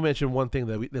want to mention one thing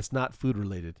that's not food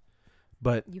related.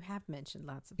 But you have mentioned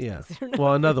lots of things. Yeah.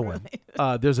 Well, another one.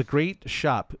 There's a great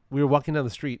shop. We were walking down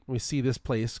the street. And we see this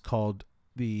place called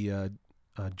the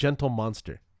Gentle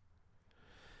Monster.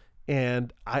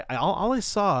 And all I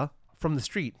saw from the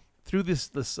street through this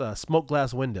smoke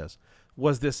glass windows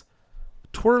was this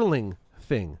twirling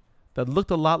thing that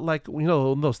looked a lot like,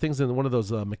 those things in one of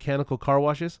those mechanical car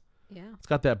washes. Yeah. It's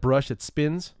got that brush that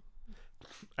spins.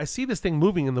 I see this thing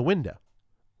moving in the window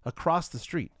across the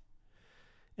street.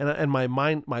 And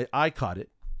my eye caught it.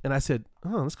 And I said,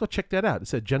 let's go check that out. It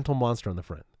said Gentle Monster on the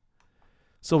front.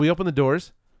 So we open the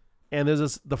doors, and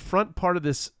there's the front part of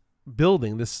this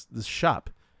building, this shop,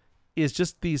 is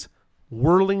just these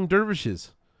whirling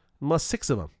dervishes. Must 6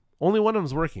 of them. Only one of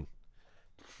them's working.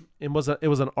 It was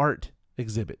an art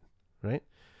exhibit, right?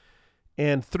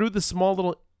 And through the small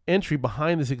little entry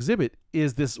behind this exhibit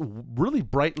is this really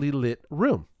brightly lit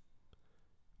room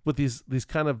with these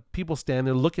kind of people standing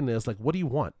there looking at us like, what do you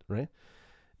want, right? It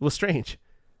was strange.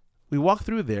 We walked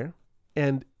through there,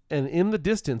 and in the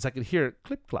distance, I could hear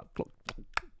clip, clop, clop,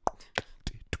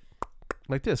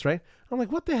 like this, right? I'm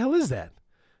like, what the hell is that?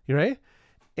 You right?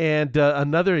 And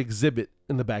another exhibit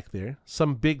in the back there,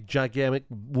 some big, gigantic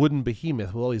wooden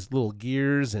behemoth with all these little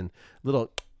gears and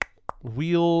little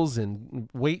wheels and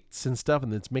weights and stuff,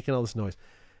 and it's making all this noise.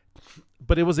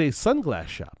 But it was a sunglass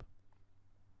shop,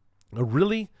 a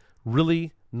really,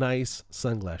 really nice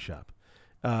sunglass shop.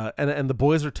 And the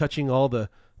boys are touching all the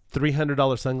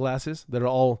 $300 sunglasses that are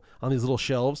all on these little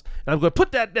shelves. And I'm going,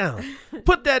 put that down.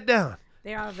 Put that down.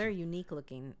 They are very unique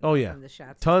looking. Oh, yeah. The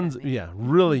shots Tons. Yeah.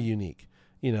 Really unique.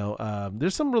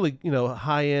 There's some really,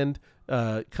 high end,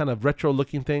 kind of retro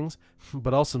looking things,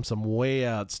 but also some way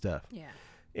out stuff. Yeah.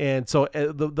 And so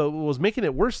what was making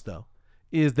it worse, though,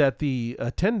 is that the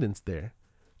attendants there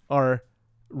are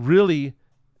really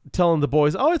telling the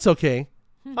boys, oh, it's okay.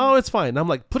 Oh, it's fine. And I'm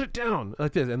like, put it down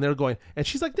like this. And they're going, and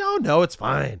she's like, no, it's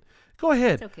fine. Go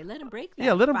ahead. It's okay. Let them break that.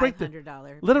 Yeah, let them break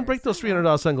let them break those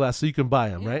 $300 sunglasses so you can buy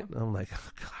them, right? I'm like, oh,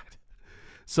 God.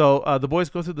 So the boys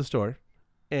go through the store,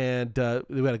 and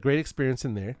we had a great experience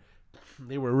in there.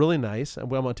 They were really nice. And I'm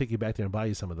going to take you back there and buy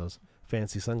you some of those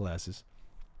fancy sunglasses.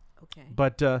 Okay.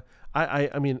 But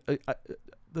I mean,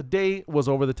 the day was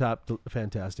over the top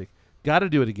fantastic. Got to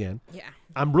do it again. Yeah.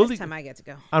 I'm really next time I get to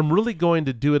go. I'm really going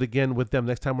to do it again with them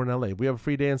next time we're in LA. We have a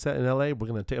free day in LA.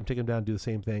 I'm taking them down and do the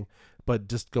same thing, but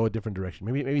just go a different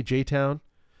direction. Maybe J-Town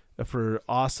for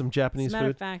awesome Japanese As a matter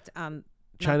food. of fact, not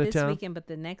Chinatown. this weekend, but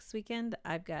the next weekend,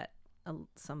 I've got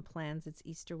some plans. It's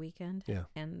Easter weekend. Yeah.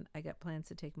 And I got plans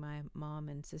to take my mom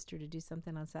and sister to do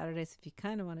something on Saturday. So if you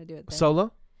kind of want to do it then.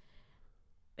 Solo?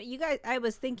 But you guys, I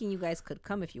was thinking you guys could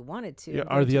come if you wanted to. Yeah,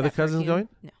 are the other cousins going?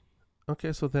 No.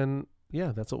 Okay, so then,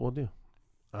 yeah, that's what we'll do.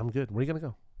 I'm good. Where are you going to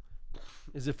go?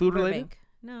 Is it food related? Burbank.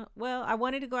 No. Well, I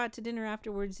wanted to go out to dinner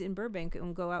afterwards in Burbank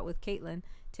and go out with Caitlin,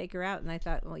 take her out. And I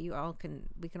thought, well,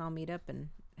 we can all meet up and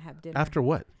have dinner. After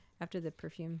what? After the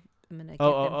perfume. I'm going to get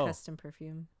them custom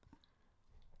perfume.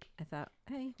 I thought,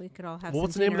 hey, we could all have some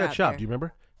what's the name of dinner that out shop? there. Do you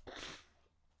remember?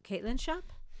 Caitlin's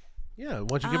shop? Yeah,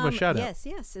 why don't you give them a shout out?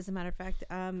 Yes. As a matter of fact,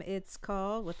 it's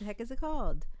called, what the heck is it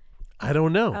called? I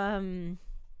don't know.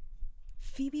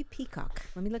 Phoebe Peacock.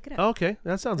 Let me look it up. Oh, okay,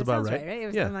 that sounds about right. It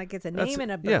was yeah. something like it's a name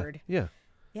and a bird. Yeah.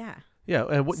 Yeah.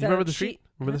 And what, So you remember the she- street?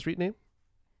 Remember the street name?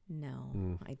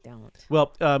 No, I don't.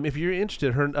 Well, if you're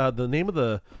interested, the name of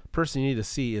the person you need to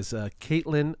see is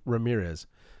Caitlin Ramirez.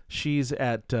 She's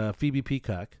at Phoebe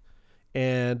Peacock,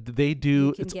 and they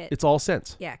do it's all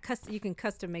scents. Yeah, you can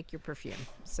custom make your perfume.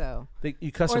 So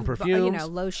You custom perfumes,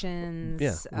 lotions.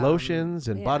 yeah, lotions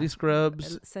and body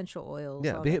scrubs, essential oils.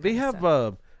 Yeah, all they that kind of have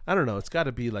stuff. I don't know, it's got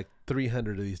to be like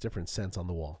 300 of these different scents on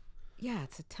the wall. Yeah,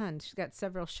 it's a ton. She's got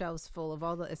several shelves full of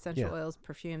all the essential oils,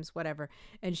 perfumes, whatever,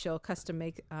 and she'll custom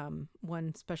make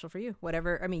one special for you.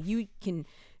 Whatever. I mean, you can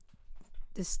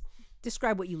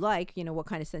describe what you like, what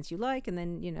kind of scents you like, and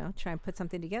then try and put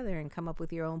something together and come up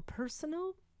with your own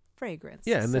personal fragrance.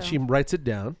 Yeah, and then she writes it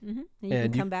down. Mm-hmm. And you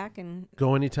can come back and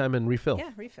go anytime and refill. Yeah,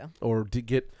 refill. Or to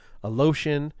get a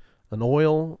lotion, an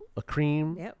oil, a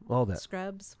cream, all that.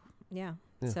 Scrubs. Yeah.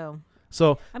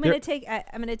 So I'm gonna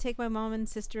take my mom and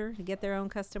sister to get their own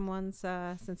custom ones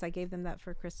since I gave them that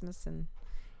for Christmas, and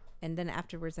then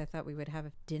afterwards I thought we would have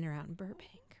a dinner out in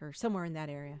Burbank or somewhere in that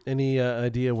area. Any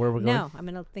idea where we're going? No, I'm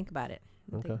gonna think about it.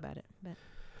 But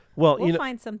well, we'll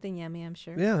find something yummy, I'm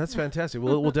sure. Yeah, that's fantastic.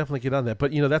 We'll definitely get on that.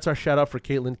 But that's our shout out for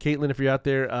Caitlin. Caitlin, if you're out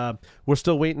there, we're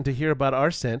still waiting to hear about our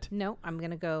scent. No, I'm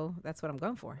gonna go. That's what I'm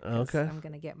going for. Okay. I'm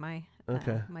gonna get my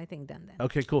my thing done then.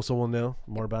 Okay, cool. So we'll know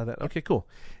more about that. Okay, cool.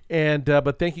 And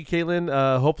but thank you, Caitlin.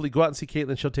 Hopefully, go out and see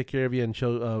Caitlin. She'll take care of you and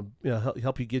she'll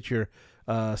help you get your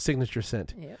signature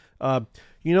scent. Yep.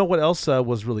 You know what else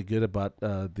was really good about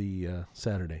the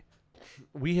Saturday?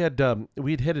 We'd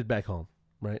headed back home,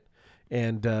 right?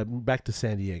 And back to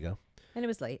San Diego. And it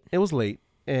was late. It was late,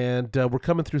 and we're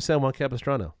coming through San Juan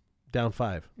Capistrano, down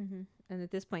 5. Mm-hmm. And at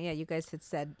this point, yeah, you guys had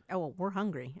said, "Oh, well, we're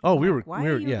hungry." Oh, I'm we like, were. Why we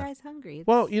were are you yeah. guys hungry?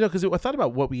 Well, because I thought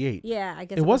about what we ate. yeah, I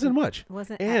guess It wasn't much. It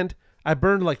wasn't. And I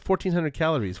burned like 1,400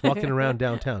 calories walking around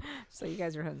downtown. So you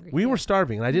guys were hungry. We were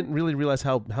starving, and I didn't really realize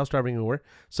how starving we were.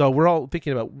 So we're all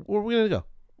thinking about where we're going to go.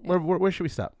 Yeah. Where should we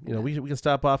stop? You know, we can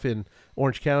stop off in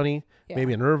Orange County, Yeah.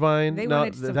 maybe in Irvine. They no,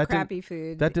 wanted some that crappy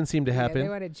food. That didn't seem to Yeah, happen. they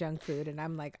wanted junk food, and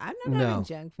I'm like, I'm not having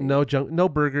junk food. No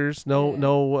burgers, Yeah.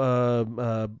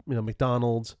 no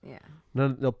McDonald's, Yeah.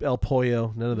 no El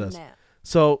Pollo, none of those. No.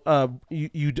 So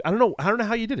you I don't know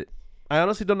how you did it. I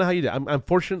honestly don't know how you did it. I'm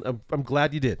fortunate. I'm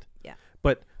glad you did. Yeah.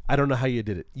 But I don't know how you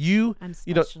did it. I'm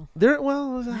You know, special. there.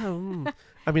 Well,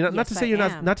 I mean, not Yes, to say I you're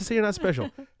am. not to say you're not special,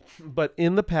 but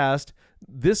in the past,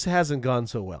 this hasn't gone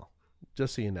so well.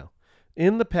 Just so you know,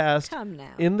 in the past, Come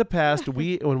now.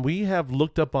 when we have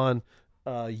looked up on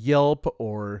Yelp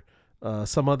or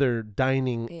some other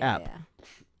dining app,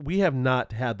 we have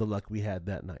not had the luck we had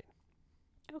that night.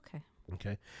 Okay.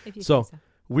 Okay, If you So- say so.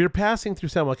 we're passing through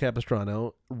San Juan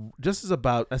Capistrano. Just as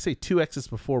about, I say 2 exits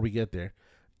before we get there,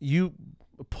 you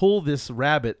pull this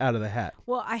rabbit out of the hat.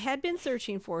 Well, I had been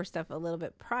searching for stuff a little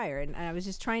bit prior, and I was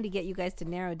just trying to get you guys to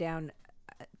narrow down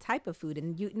a type of food,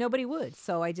 and nobody would.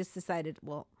 So I just decided,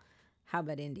 well, how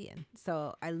about Indian?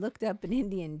 So I looked up an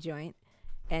Indian joint,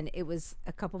 and it was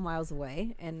a couple miles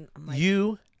away, and I'm like,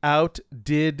 You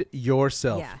outdid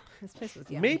yourself. yeah, this place was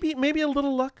yummy. Maybe a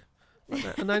little luck.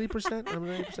 90%. I'm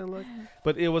 90% luck.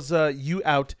 But it was you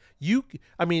out.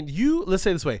 Let's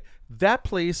say it this way. That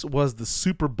place was the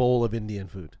Super Bowl of Indian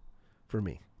food for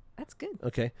me. That's good.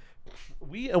 Okay.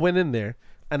 We went in there,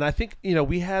 and I think,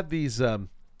 we had these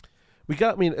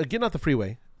getting off the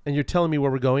freeway, and you're telling me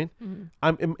where we're going. Mm-hmm.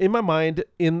 I'm in my mind,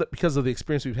 because of the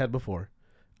experience we've had before,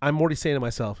 I'm already saying to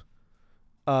myself,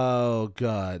 oh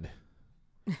God,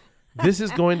 this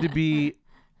is going to be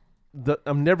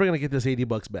I'm never going to get this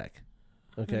 $80 back.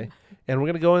 Okay. And we're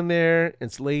going to go in there.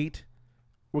 It's late.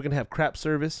 We're going to have crap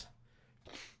service.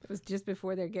 It was just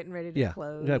before they're getting ready to Yeah. close.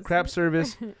 We're going to have crap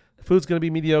service. The food's going to be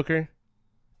mediocre.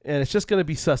 And it's just going to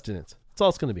be sustenance. That's all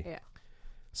it's going to be. Yeah.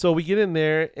 So we get in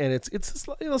there, and it's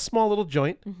a small little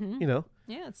joint. Mm-hmm.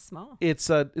 Yeah, it's small.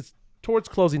 It's towards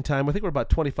closing time. I think we're about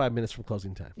 25 minutes from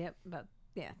closing time. Yep, but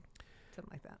yeah,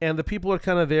 something like that. And the people are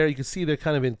kind of there. You can see they're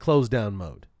kind of in close down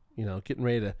mode. Getting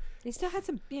ready to. They still had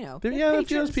some, A few of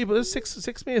those people. There's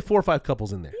six, maybe 4 or 5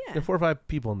 couples in there. Yeah. There are 4 or 5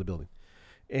 people in the building,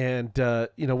 and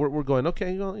we're going,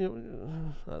 okay. Well,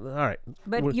 all right.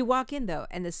 But you walk in though,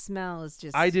 and the smell is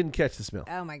just. I didn't catch the smell.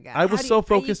 Oh my God! I was so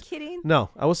focused. Are you kidding?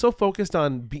 No, I was so focused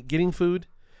on getting food,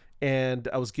 and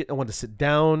I wanted to sit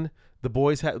down. The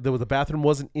boys the bathroom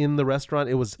wasn't in the restaurant.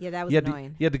 It was. Yeah, that was you had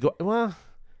annoying. You had to go. Well,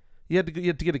 you had to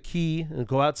get a key and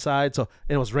go outside. So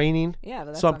and it was raining. Yeah,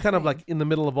 but that's so what I'm kind of like in the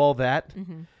middle of all that.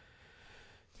 Mm-hmm.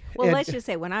 Well, And- let's just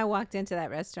say when I walked into that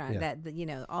restaurant,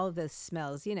 Yeah. all of the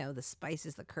smells, the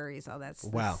spices, the curries, all that.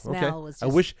 Wow, The okay. smell was I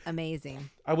just wish- amazing.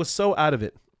 I was so out of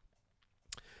it,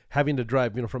 having to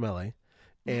drive, from LA,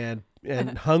 and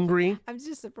hungry, I'm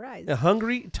just surprised.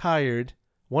 tired,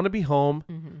 want to be home,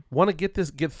 Mm-hmm. want to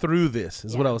get through this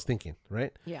is what Yeah. I was thinking,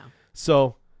 right? Yeah.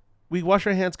 So we wash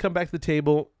our hands, come back to the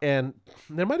table, and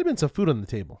there might have been some food on the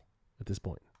table at this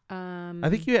point. I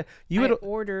think you I had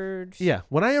ordered. yeah.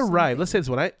 When I arrived, let's say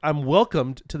something. this: I'm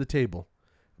welcomed to the table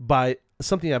by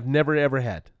something I've never ever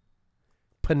had,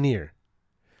 paneer.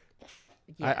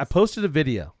 I Yes. posted a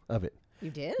video of it. You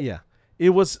did? Yeah. It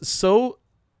was so,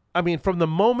 from the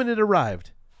moment it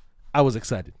arrived, I was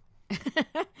excited.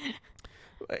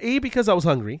 A, because I was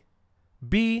hungry.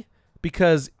 B,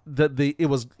 because it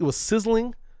was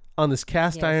sizzling on this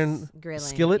cast Yes, iron grilling.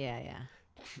 skillet, Yeah.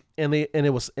 and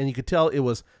you could tell it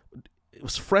was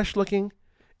fresh looking.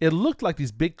 It looked like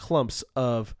these big clumps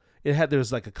of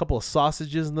there's like a couple of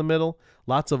sausages in the middle,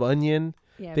 lots of onion.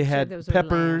 Yeah. They I'm sure had those were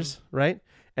peppers, right?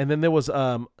 And then there was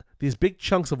these big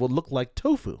chunks of what looked like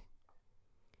tofu.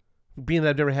 Being that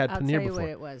I've never had lamb. I'll paneer tell you before. what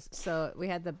it was. So we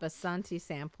had the Basanti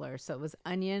sampler. So it was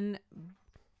onion,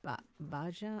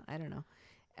 bhaja, I don't know,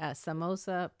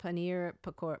 samosa, paneer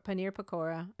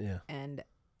pakora, Yeah. and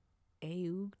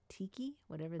ayu tiki,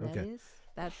 whatever that Okay. is.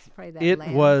 That's probably that. It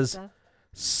lamb was stuff.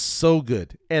 So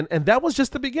good. And that was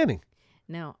just the beginning.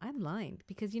 No, I'm lying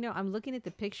because I'm looking at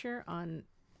the picture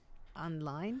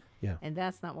online. Yeah. And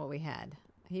that's not what we had.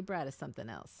 He brought us something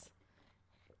else.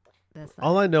 That's not.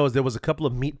 All I know is there was a couple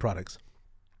of meat products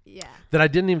Yeah. that I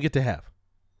didn't even get to have.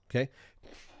 Okay.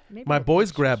 Maybe My the boys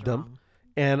picture's grabbed them, wrong.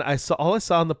 and all I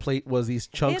saw on the plate was these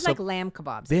They chunks had like of. lamb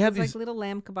kebabs. They It had was these- like little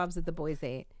lamb kebabs that the boys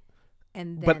ate,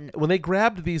 and But then when they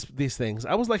grabbed these things,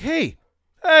 I was like, hey,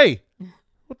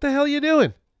 what the hell are you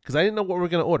doing? Because I didn't know what we were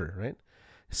going to order, right?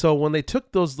 So when they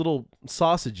took those little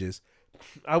sausages,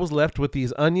 I was left with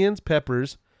these onions,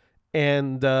 peppers,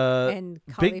 and And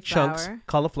big chunks cauliflower.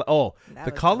 cauliflower. Oh, That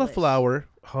the was cauliflower.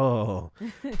 Oh,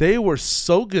 they were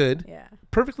so good, Yeah.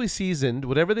 perfectly seasoned,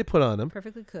 whatever they put on them,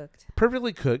 Perfectly cooked.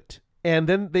 perfectly cooked, and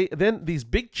then these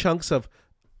big chunks of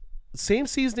same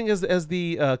seasoning as the As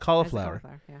the cauliflower.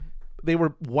 Yeah. They were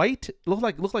white, looked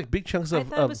like big chunks I of.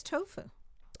 thought it was tofu.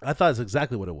 I thought it's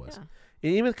exactly what it was. Yeah.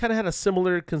 It even kind of had a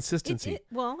similar consistency.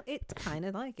 It's kind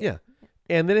of like it. Yeah.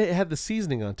 And then it had the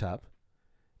seasoning on top.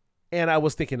 And I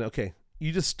was thinking, okay,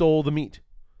 you just stole the meat.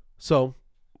 So,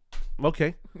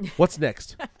 okay, what's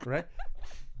next? Right?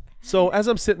 So as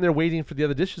I'm sitting there waiting for the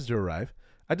other dishes to arrive,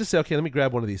 I just say, okay, let me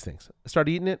grab one of these things. I start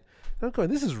eating it. And I'm going,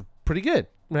 this is pretty good,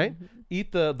 right?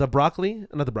 Eat the broccoli,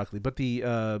 not the broccoli, but the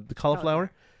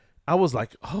cauliflower. I was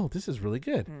like, oh, this is really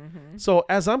good. So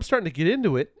as I'm starting to get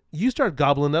into it, you start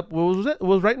gobbling up what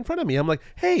was right in front of me. I'm like,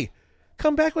 hey,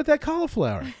 come back with that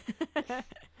cauliflower.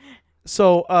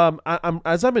 So I'm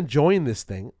as I'm enjoying this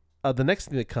thing, the next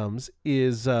thing that comes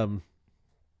is trying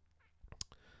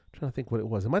to think what it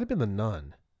was. It might have been the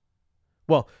naan.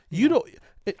 Well, you know,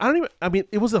 I don't even. I mean,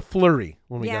 it was a flurry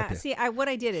when we got there. See, what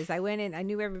I did is I went in. I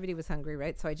knew everybody was hungry,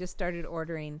 right? So I just started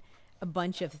ordering a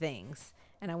bunch of things,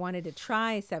 and I wanted to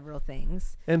try several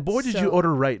things. And boy, did you So-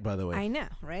 order right, by the way. I know,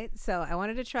 right? So I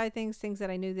wanted to try things that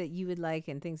I knew that you would like,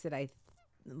 and things that I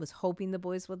was hoping the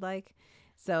boys would like.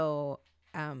 So,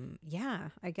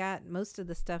 I got most of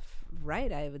the stuff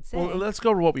right, I would say. Well, let's go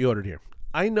over what we ordered here.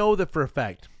 I know that for a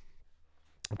fact.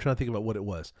 I'm trying to think about what it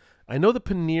was. I know the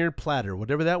paneer platter,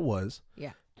 whatever that was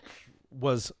Yeah.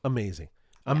 amazing.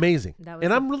 Amazing. that was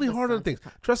And the- I'm really the hard on sauce things.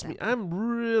 was Trust me, that I'm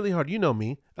really hard. You know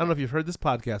me. I don't know if you've heard this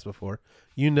podcast before.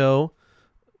 You know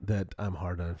that I'm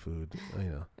hard on food. I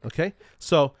know. Okay?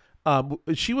 So,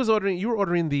 you were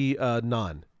ordering the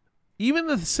naan. Even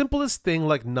the simplest thing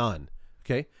like naan,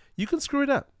 okay? You can screw it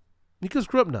up. You can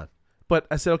screw up naan. But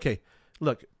I said, okay,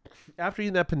 look, after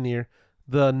eating that paneer,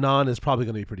 the naan is probably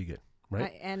going to be pretty good,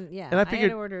 right? And I I figured-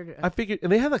 had ordered. I figured,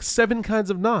 and they had like 7 kinds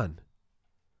of naan.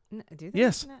 Do they?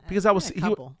 Yes, No, because I was, a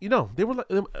couple. they were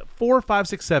like 4, 5,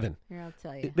 6, 7. Here, I'll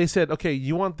tell you. They said, okay,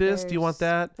 you want this? Do you want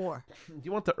There's that? 4. Do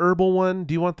you want the herbal one?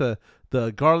 Do you want the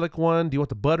garlic one? Do you want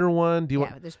the butter one? Do you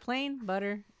want There's plain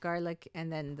butter, garlic,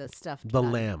 and then the stuffed the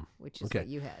naan, lamb? which is Okay. what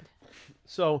you had.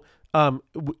 So,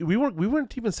 we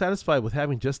weren't even satisfied with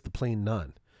having just the plain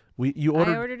naan. You I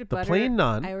ordered ordered the butter. plain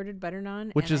naan, I ordered butter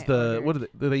naan, which and is I the ordered,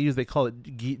 what do they use? They call it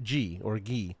ghee or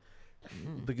ghee,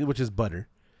 which is butter.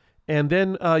 And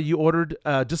then you ordered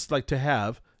just like to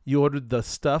have. You ordered the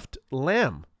stuffed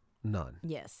lamb naan,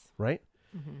 Yes. right?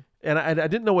 Mm-hmm. And I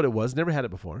didn't know what it was. Never had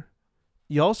it before.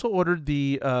 You also ordered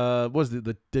the what was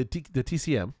the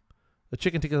TCM, the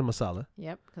chicken tikka masala,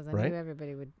 Yep. Because I Right. knew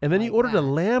everybody would. and then you like ordered a that.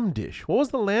 lamb dish. What was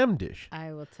the lamb dish?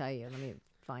 I will tell you. Let me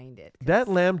find it. That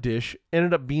 'cause- lamb dish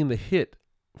ended up being the hit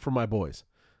for my boys.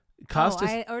 Cost us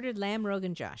I ordered lamb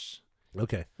Rogan Josh,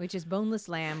 okay, which is boneless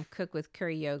lamb cooked with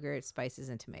curry yogurt, spices,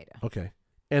 and tomato. okay.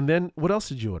 And then what else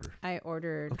did you order? I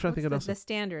ordered. I'm trying to think of what's what the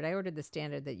standard. I ordered the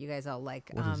standard that you guys all like.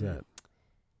 What is that?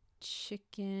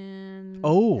 Chicken.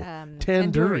 Oh, tandoori.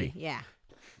 tandoori. Yeah.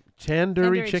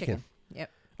 Tandoori chicken. Yep.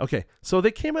 Okay, so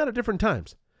they came out at different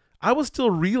times. I was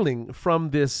still reeling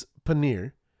from this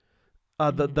paneer.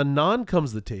 The naan comes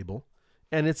to the table,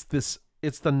 and it's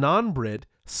the naan bread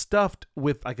stuffed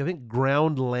with like I think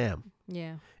ground lamb.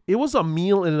 Yeah. It was a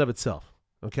meal in and of itself.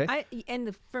 Okay.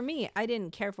 For me, I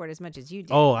didn't care for it as much as you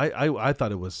did. Oh, I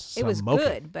thought it was. it was some mocha.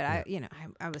 good, but I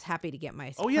was happy to get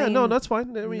my. Oh yeah, no, that's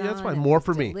fine. I mean, that's naan, fine. and More it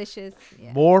for was me. Delicious.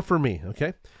 Yeah. More for me.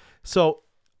 Okay. So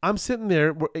I'm sitting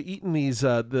there eating these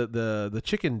the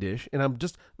chicken dish, and I'm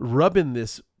just rubbing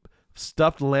this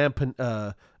stuffed lamb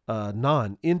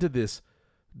naan into this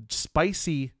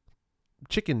spicy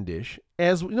chicken dish.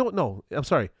 As no, I'm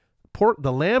sorry.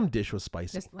 The lamb dish was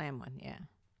spicy. Just lamb one. Yeah.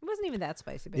 It wasn't even that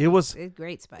spicy, but It was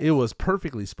great spice. It was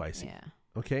perfectly spicy. Yeah.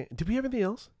 Okay. Did we have anything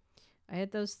else? I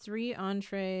had those 3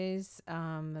 entrees,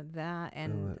 that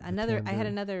and the another. I had tandoori.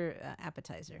 another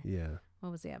appetizer. Yeah.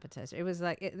 What was the appetizer? It was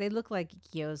like they look like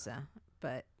gyoza,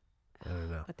 but I don't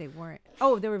know. they weren't.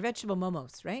 Oh, they were vegetable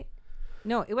momos, right?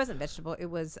 No, it wasn't vegetable. It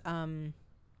was lamb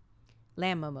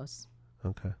momos.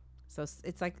 Okay. So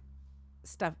it's like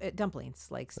dumplings,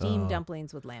 like steamed Oh.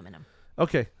 dumplings with lamb in them.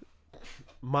 Okay.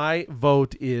 My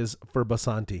vote is for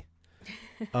Basanti.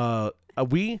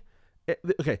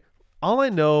 Okay. All I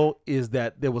know is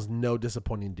that there was no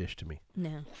disappointing dish to me.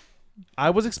 No.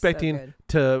 I was expecting good.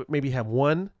 to maybe have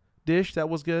one dish that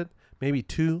was good, maybe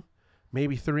 2,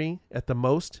 maybe 3 at the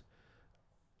most.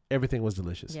 Everything was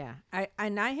delicious. Yeah. I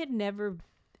had never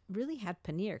really had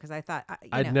paneer because I thought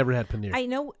I'd never had paneer. I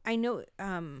know,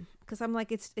 because I'm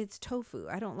like it's tofu.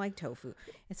 I don't like tofu,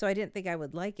 and so I didn't think I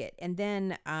would like it. And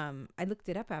then I looked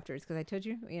it up afterwards because I told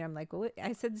you, I'm like, well,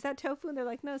 I said, is that tofu? And they're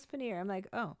like, no, it's paneer. I'm like,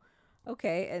 oh,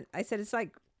 okay. And I said, it's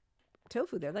like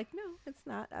tofu. They're like, no, it's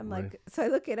not. I'm Right. like, so I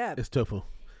look it up. It's tofu.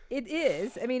 It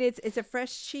is. I mean, it's a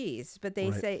fresh cheese, but they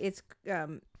Right. say it's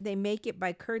they make it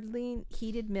by curdling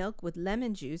heated milk with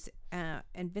lemon juice and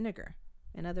vinegar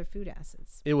and other food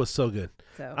acids. It was so good.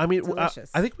 So I mean,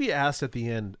 delicious. I think we asked at the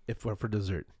end if for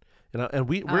dessert, and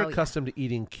we're Oh, yeah. accustomed to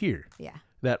eating kheer, yeah,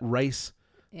 that rice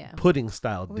yeah. pudding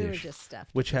style We were dish, just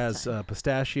stuffed. which this has time.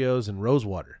 pistachios and rose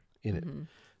water in it, Mhm.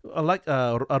 like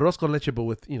arroz con leche, but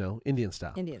with Indian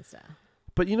style. Indian style.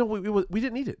 But we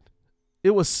didn't eat it.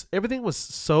 Everything was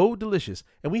so delicious,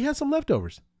 and we had some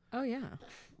leftovers. Oh yeah.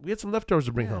 We had some leftovers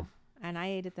to bring Yeah. home. And I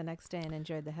ate it the next day and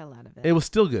enjoyed the hell out of it. It was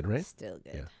still good, right? Still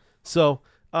good. Yeah. So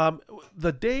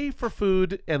the day for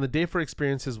food and the day for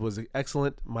experiences was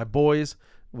excellent. My boys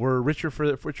were richer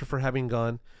for having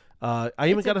gone. I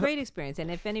even It's got a great experience,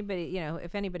 and if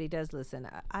anybody does listen,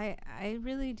 I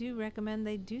really do recommend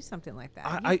they do something like that.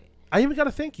 I even got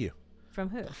to thank you From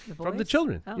who? The boys? from the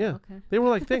children. Oh, yeah, okay. they were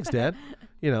like, "Thanks, Dad."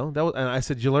 That was, and I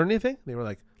said, "Did you learn anything?" They were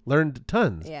like, "Learned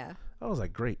tons." Yeah. I was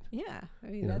like, "Great." Yeah. I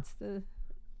mean, You know?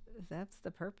 that's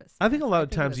the purpose. I think a lot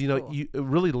of it times, was cool. you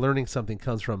really learning something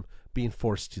comes from being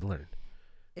forced to learn.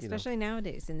 Especially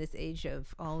nowadays in this age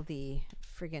of all the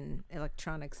friggin'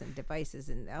 electronics and devices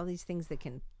and all these things that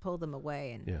can pull them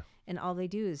away, and all they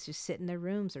do is just sit in their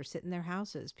rooms or sit in their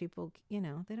houses. People, they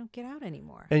don't get out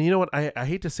anymore. And you know what? I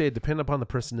hate to say it, depending upon the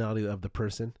personality of the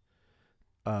person,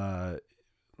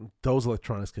 those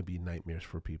electronics can be nightmares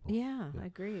for people. Yeah,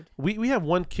 agreed. We have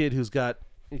one kid who's got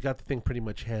the thing pretty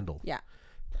much handled. Yeah.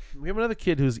 We have another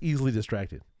kid who's easily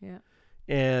distracted. Yeah.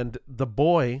 And the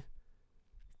boy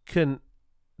can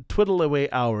twiddle away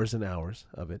hours and hours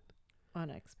of it On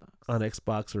Xbox. on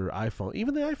Xbox or iPhone,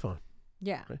 even the iPhone.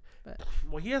 Yeah. Right. But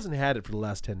Well, he hasn't had it for the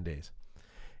last 10 days.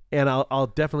 And I'll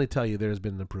definitely tell you there's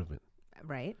been an improvement.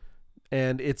 right.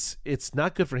 And it's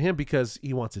not good for him because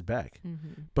he wants it back.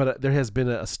 Mm-hmm. But there has been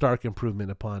a stark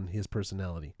improvement upon his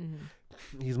personality.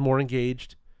 Mm-hmm. He's more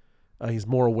engaged. He's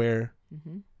more aware.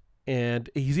 Mm-hmm. And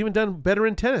he's even done better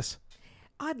in tennis.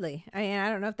 Oddly, I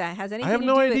don't know if that has anything have to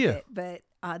no do idea. with it, but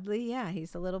oddly, yeah,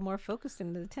 he's a little more focused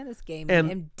in the tennis game,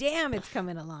 And- and damn, it's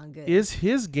coming along good.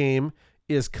 His game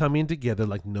is coming together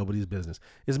like nobody's business.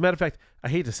 As a matter of fact, I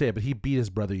hate to say it, but he beat his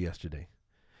brother yesterday.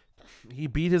 He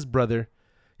beat his brother.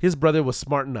 His brother was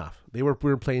smart enough. We were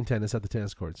playing tennis at the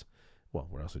tennis courts. Well,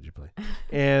 where else would you play?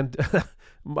 And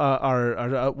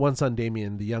our one son,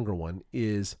 Damien, the younger one,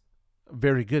 is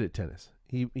very good at tennis.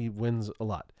 He wins a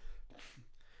lot.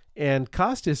 And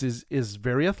Costas is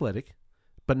very athletic,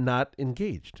 but not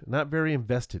engaged, not very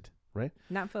invested, right?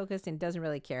 Not focused and doesn't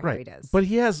really care how Right. he does. But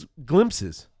he has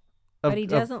glimpses. But he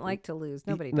doesn't like to lose.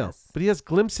 Nobody No, does. but he has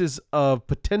glimpses of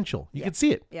potential. You Yeah. can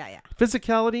see it. Yeah, yeah.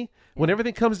 Physicality, when Yeah.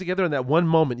 everything comes together in that one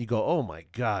moment, you go, "Oh my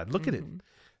God, look at it." Mhm.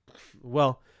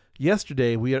 Well,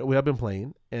 yesterday we have been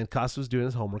playing, and Costas was doing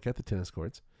his homework at the tennis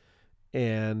courts,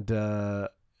 and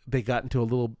they got into a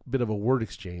little bit of a word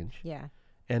exchange. Yeah.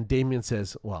 And Damien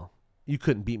says, "Well, you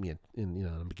couldn't beat me in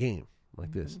a game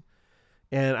like this." Mhm.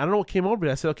 And I don't know what came over me.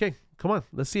 I said, "Okay, come on,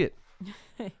 let's see it."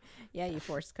 Yeah, you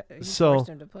forced So-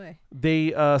 him to play.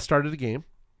 They started a game,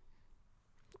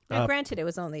 Now, granted, it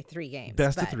was only 3 games.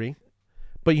 best of but 3,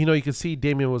 but you could see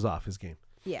Damien was off his game.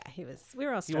 Yeah, we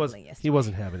were all He was struggling yesterday. he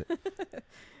wasn't having it.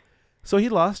 So he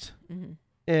lost, Mhm.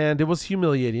 and it was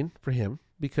humiliating for him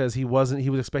because he was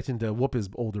expecting to whoop his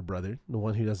older brother, the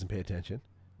one who doesn't pay attention.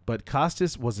 But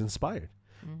Costas was inspired.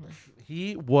 Mhm.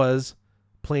 He was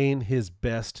playing his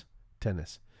best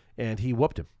tennis, and he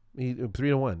whooped him.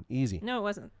 3-1, easy. No, it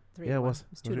wasn't 3 Yeah, to it 1. was. It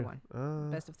was 2 to 1.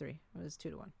 Uh, Best of 3. It was 2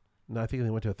 to 1. no, I think they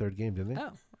went to a third game, didn't they?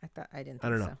 Oh, I didn't think I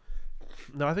don't know.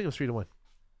 No, I think it was 3-1. so.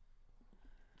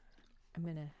 I'm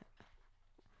gonna.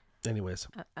 Anyways,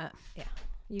 Yeah,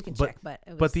 you can But- check, but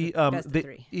it was but the best of they,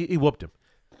 3. he whooped him,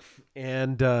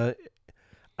 and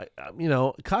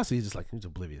Costas, he's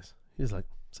oblivious. He's like,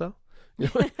 so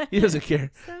he doesn't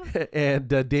care. So, And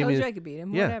told you Damien, I could beat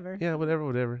him. yeah, Whatever. yeah,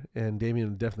 whatever. And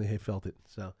Damien definitely felt it.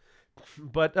 So,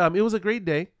 but it was a great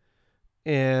day,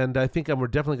 and I think we're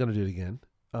definitely going to do it again.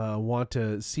 Want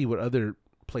to see what other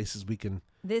places we can.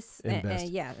 This Invest.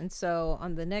 yeah, and so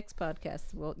on the next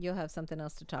podcast, you'll have something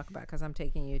else to talk about because I'm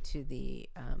taking you to the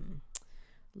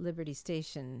Liberty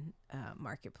Station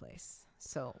marketplace.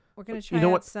 So we're gonna try You know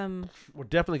out what? some. We're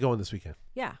definitely going this weekend.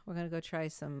 Yeah, we're gonna go try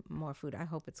some more food. I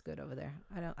hope it's good over there.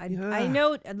 I Yeah.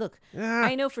 know. Look, Ah,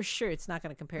 I know for sure it's not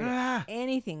gonna compare to ah.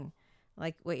 anything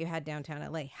like what you had downtown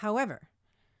LA. However,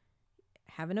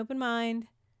 have an open mind.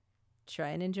 Try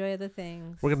and enjoy other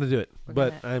things. We're gonna do it, We're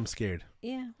but gonna- I'm scared.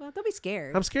 Yeah, well, don't be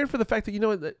scared. I'm scared for the fact that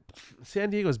that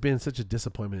San Diego has been such a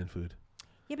disappointment in food.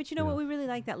 Yeah, but you know Yeah. what? We really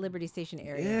like that Liberty Station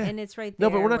area, Yeah. and it's right there.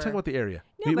 No, but we're not where- talking about the area.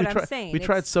 No, but I'm tried, saying we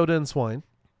tried it's- Soda and Swine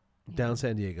Yeah. down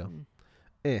San Diego. Mm.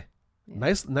 Yeah.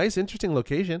 Yeah. Nice, interesting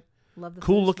location. Love the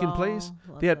Cool looking foosball, place.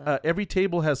 love They had the- every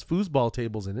table has foosball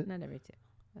tables in it. not every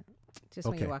two. Just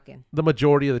when Okay. you walk in. The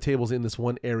majority of the tables in this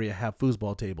one area have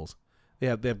foosball tables. They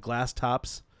have glass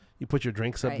tops. You put your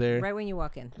drinks up Right, there. right when you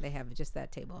walk in, they have just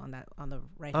that table on the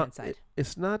right hand side.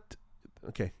 It's not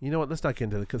okay. You know what? Let's not get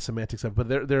into the semantics of it.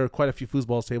 But there are quite a few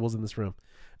foosball tables in this room,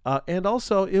 and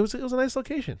also it was a nice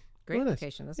location. Great really nice.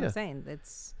 location. That's what Yeah. I'm saying.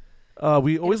 It's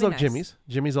We always be love nice. Jimmy's.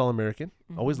 Jimmy's All American.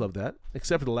 Always Mhm. loved that.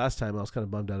 Except for the last time, I was kind of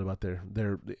bummed out about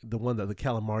the one that the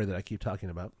calamari that I keep talking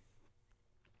about.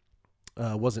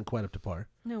 Wasn't quite up to par.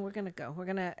 no. We're gonna go. We're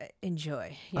gonna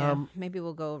enjoy. Yeah. Um, Maybe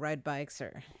we'll go ride bikes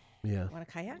or Yeah. want a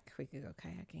kayak. We could go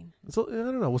kayaking. So I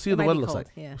don't know. We'll see It what the might weather be looks cold.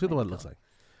 like. Yeah. We'll see what the might weather be looks cold.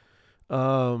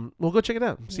 like. We'll go check it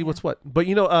out. See Yeah. what's what. But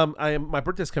my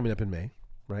birthday's coming up in May,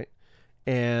 right?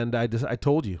 And I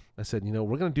told you, I said,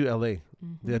 we're gonna do LA,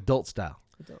 the Mhm. adult style.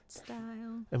 Adult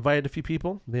style. Invited a few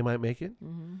people. They might make it.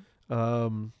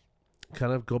 Mm-hmm.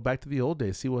 Kind of go back to the old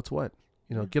days. See what's what.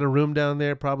 Yeah. Get a room down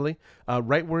there probably.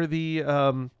 Right where the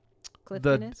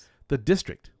Clifton is. the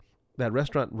district, that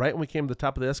restaurant, right when we came to the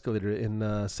top of the escalator in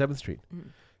 7th Street. Mm.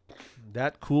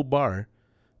 That cool bar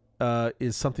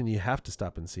is something you have to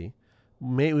stop and see.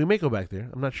 We may go back there.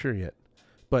 I'm not sure yet,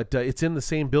 but it's in the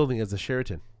same building as the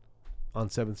Sheraton on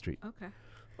 7th Street. Okay.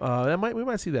 We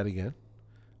might see that again.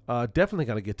 Definitely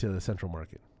got to get to the Central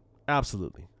Market.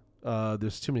 Absolutely.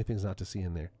 There's too many things not to see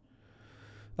in there.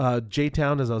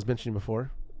 J-Town, as I was mentioning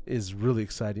before, is really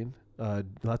exciting.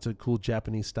 Lots of cool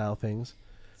Japanese style things.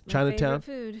 It's my Chinatown.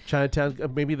 favorite food.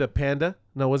 Chinatown, maybe the Panda.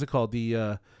 No, what's it called?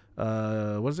 The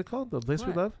what is it called? The place we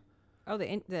What? love? Oh,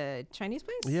 the Chinese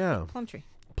place. Yeah. Plumtree.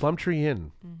 Plumtree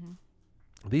Inn.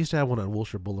 Mm-hmm. They used to have one on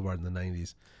Wilshire Boulevard in the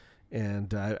 90s,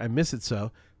 and I miss it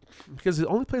so because the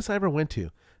only place I ever went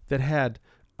to that had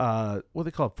what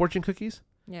they call fortune cookies,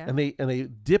 Yeah. and they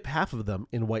dip half of them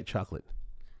in white chocolate.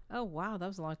 Oh wow, that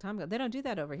was a long time ago. They don't do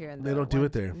that over here. In They the don't do it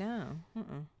ones- there. No.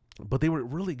 Mm-mm. But they were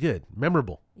really good,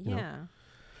 memorable. Yeah.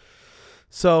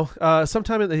 So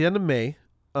sometime at the end of May,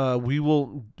 we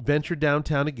will venture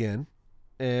downtown again,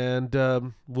 and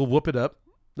we'll whoop it up,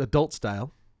 adult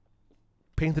style,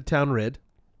 paint the town red,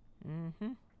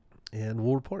 Mm-hmm. and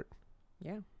we'll report.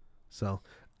 Yeah. So,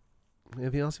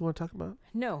 anything else you want to talk about?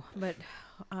 No, but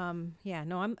yeah,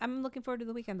 no, I'm looking forward to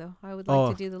the weekend though. I would Oh,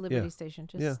 like to do the Liberty yeah. Station,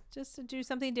 Yeah. just to do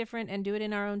something different and do it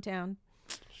in our own town.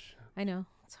 I know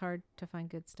it's hard to find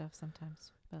good stuff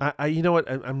sometimes, but, You know what?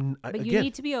 I'm but you again.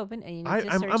 need to be open and you need to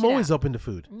I'm search I'm it always out. open to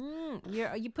food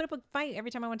You put up a fight every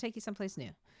time I want to take you someplace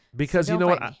new. because So you don't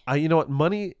know what? fight me. You know what?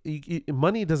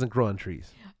 Money doesn't grow on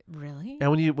trees. Really? And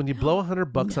when you blow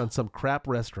 $100 No. on some crap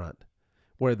restaurant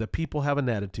where the people have an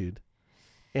attitude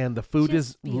and the food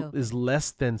Just be is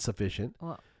less than sufficient,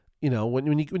 Well, when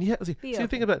you have, see Be the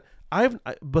thing open.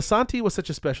 about Basanti was such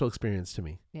a special experience to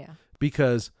me yeah.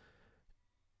 because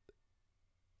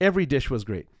every dish was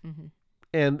great. Mm-hmm.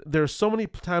 And there are so many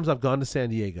times I've gone to San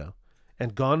Diego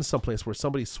and gone someplace where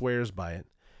somebody swears by it,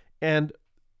 and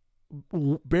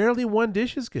barely one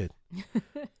dish is good.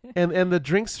 and the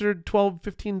drinks are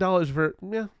 $12-15 for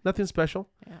nothing special.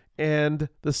 Yeah. And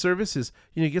the service is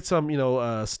you get some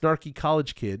snarky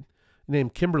college kid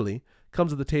named Kimberly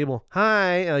comes to the table.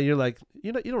 Hi, you're like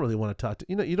you don't really want to talk to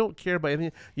you don't care about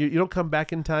anything. You don't come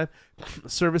back in time.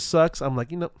 Service sucks. I'm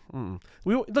like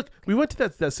we went to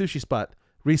that sushi spot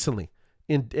recently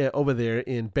in over there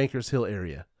in Bankers Hill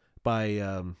area by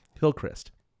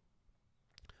Hillcrest.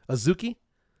 Azuki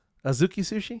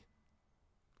sushi.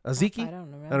 Aziki? I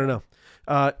don't remember. I don't know.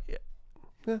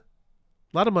 Yeah, a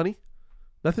lot of money,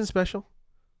 nothing special.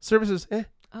 Services,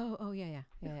 Oh yeah.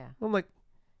 I'm like,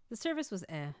 The service was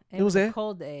eh. It was a eh?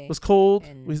 cold day. it was cold.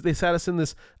 And They sat us in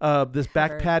this back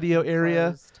covered patio and area,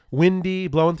 closed. windy,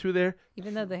 blowing through there.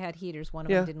 Even though they had heaters, one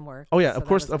of Yeah. them didn't work. Oh yeah, so of that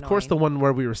course, was the annoying. one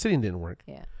where we were sitting didn't work.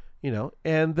 Yeah.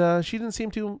 And she didn't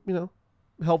seem too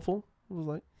helpful. It was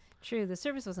like, True, the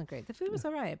service wasn't great. The food was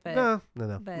all right, but no.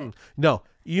 but- No,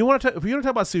 you want to if you want to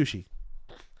talk about sushi,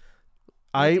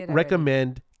 I did already.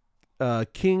 recommend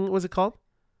King. What's it called?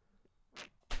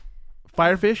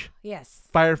 Firefish. yes.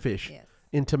 Firefish Yes.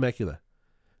 in Temecula.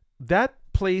 That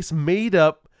place made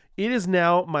up. It is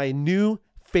now my new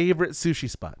favorite sushi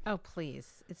spot. Oh,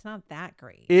 please. It's not that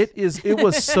great. It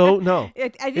was so no. I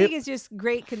think it's just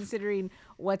great considering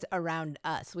what's around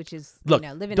us, which is Look,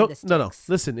 living in the sticks. no.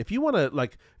 Listen, if you want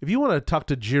to talk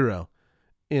to Jiro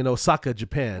in Osaka,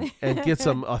 Japan, and get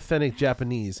some authentic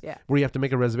Japanese, Yeah. where you have to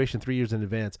make a reservation 3 years in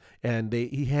advance, and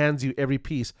he hands you every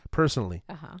piece personally.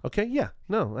 Okay, yeah,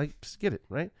 no, I just get it,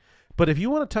 right? But if you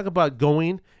want to talk about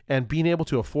going and being able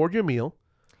to afford your meal,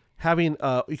 having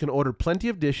you can order plenty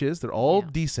of dishes, they're all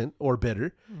decent or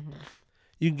better. Mm-hmm.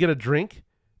 You can get a drink,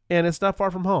 and it's not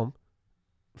far from home.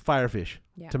 Firefish,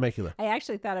 Temecula. I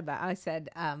actually thought about. I said,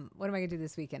 "What am I going to do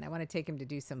this weekend? I want to take him to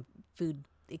do some food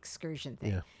excursion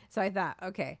thing." Yeah. So I thought,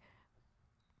 okay,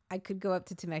 I could go up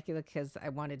to Temecula because I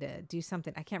wanted to do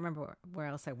something. I can't remember where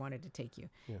else I wanted to take you.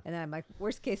 Yeah. And then I'm like,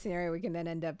 worst case scenario, we can then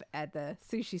end up at the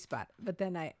sushi spot. But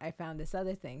then I found this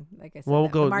other thing. Like I said, Well,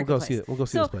 the we'll go marketplace. see it. We'll go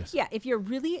see So, this place. yeah, if you're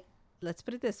really, let's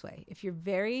put it this way, if you're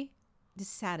very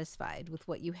dissatisfied with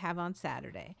what you have on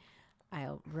Saturday,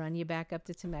 I'll run you back up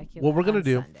to Temecula. What we're gonna on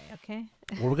do- Sunday, okay?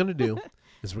 What we're gonna do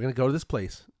is we're gonna go to this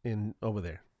place over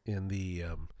there in the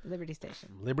Liberty Station.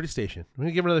 Liberty Station. We're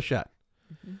gonna give it another shot.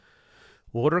 Mm-hmm.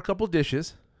 We'll order a couple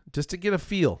dishes just to get a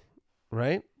feel,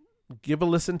 right? Give a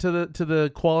listen to the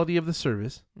quality of the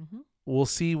service. Mm-hmm. We'll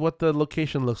see what the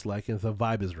location looks like and if the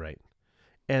vibe is right,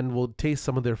 and we'll taste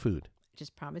some of their food.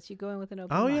 Just promise you go in with an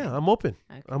open Oh mind. yeah, I'm open.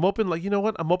 Okay. I'm open like, you know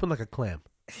what? I'm open like a clam.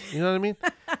 You know what I mean?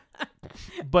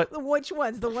 But Which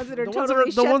ones? The ones that are The ones that totally are-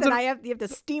 the shut ones that that- you have to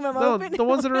steam them no, open? the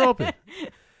ones that are open.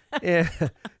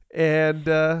 and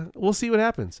we'll see what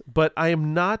happens. But I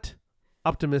am not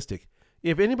optimistic.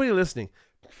 If anybody listening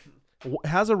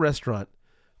has a restaurant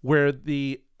where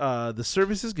the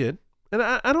service is good, and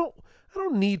I don't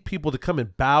need people to come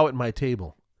and bow at my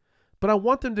table, but I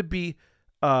want them to be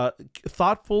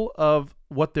thoughtful of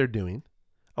what they're doing.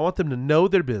 I want them to know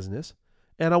their business,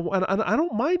 and I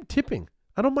don't mind tipping.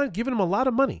 I don't mind giving them a lot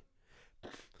of money,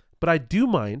 but I do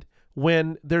mind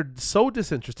when they're so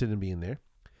disinterested in being there.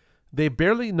 They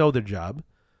barely know their job.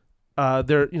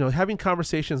 They're having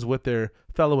conversations with their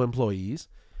fellow employees,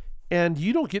 and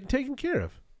you don't get taken care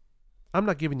of. I'm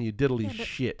not giving you diddly Yeah, but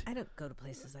shit. I don't go to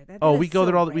places like that. Oh, That we is go so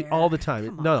there all rare. the time.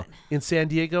 Come No, on. in San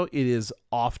Diego, it is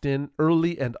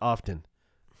early and often.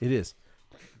 It is.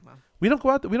 Wow. We don't go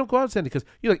out. We don't go out in San Diego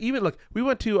because we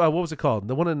went to what was it called?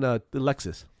 The one in the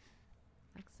Lexus.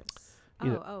 Lexus.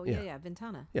 You know, Oh, yeah. yeah,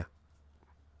 Ventana.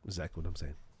 Exactly what I'm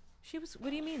saying. She was. What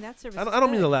do you mean that service? I is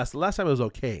don't mean good. the last. The last time it was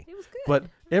okay, It was good.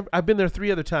 but I've been there 3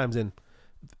 other times, and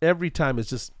every time it's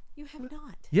just you have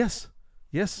not. yes.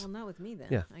 Well, not with me then.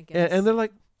 Yeah. I guess. And they're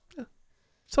like, yeah.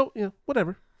 So,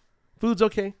 whatever. Food's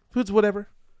okay. Food's whatever.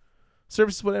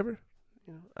 Service is whatever.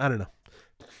 I don't know.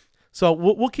 So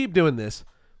we'll keep doing this.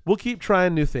 We'll keep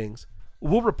trying new things.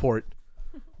 We'll report.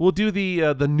 We'll do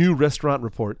the new restaurant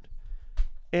report.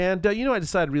 And, I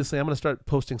decided recently I'm going to start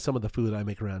posting some of the food I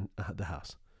make around the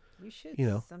house. you should. I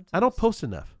don't sometimes. post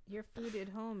enough. Your food at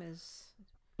home is.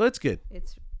 Well, it's good.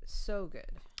 It's so good.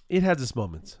 It has its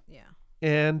moments. Yeah.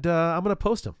 And I'm going to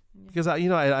post them. Yeah. Because, I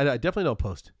definitely don't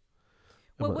post.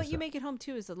 Well, what you make at home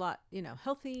too is a lot,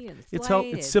 healthy and It's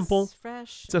light. it's simple.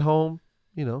 Fresh. It's at home,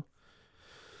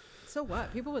 So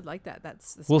what? People would like that.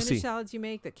 That's the We'll spinach see. salads you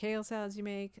make, the kale salads you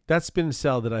make. That spinach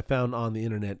salad that I found on the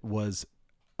internet was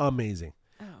amazing.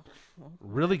 Oh, well,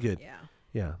 Really good. yeah.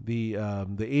 Yeah, the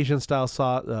Asian style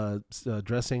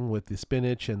dressing with the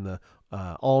spinach and the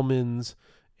almonds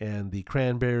and the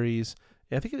cranberries.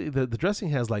 And I think the dressing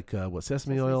has like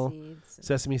sesame oil, seeds.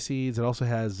 sesame seeds. It also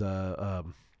has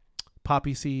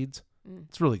poppy seeds. Mm,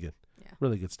 It's really good. Yeah.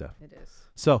 Really good stuff. it is.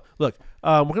 So look,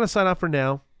 we're gonna sign off for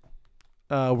now.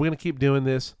 We're gonna keep doing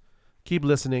this. Keep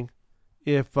listening.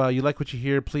 If you like what you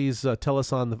hear, please tell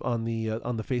us on the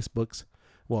Facebooks.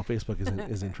 Well, Facebook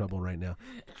is in trouble right now.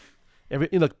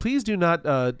 Look, please do not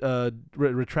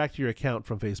retract your account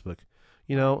from Facebook.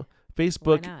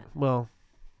 Facebook. not? Well,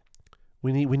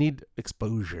 we need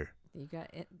exposure. You got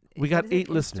it. We got 8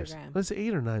 listeners. Instagram? Let's say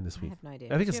 8 or 9 this I week. have no idea.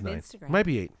 I think But it's you have 9. Instagram. Might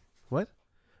be 8. What?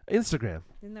 Instagram.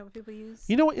 Isn't that what people use?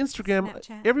 You know what? Instagram.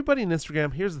 Snapchat? Everybody in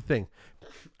Instagram. Here's the thing.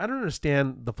 I don't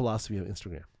understand the philosophy of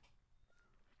Instagram.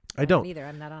 I don't. Either.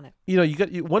 I'm not on it. You got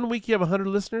 1 week you have 100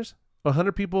 listeners,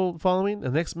 100 people following. The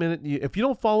next minute, if you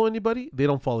don't follow anybody, they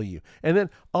don't follow you. And then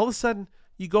all of a sudden,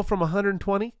 you go from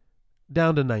 120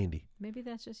 down to 90. Maybe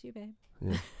that's just you, babe.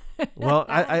 Yeah. Well,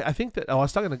 I think that. I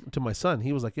was talking to my son.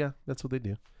 He was like, "Yeah, that's what they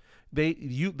do.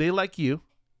 They like you,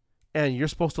 and you're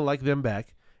supposed to like them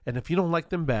back. And if you don't like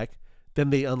them back,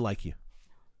 then they unlike you."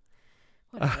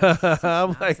 Whatever. Such I'm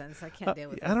like, nonsense. I can't deal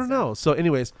with I that don't stuff. know. So,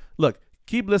 anyways, look,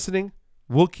 keep listening.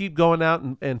 We'll keep going out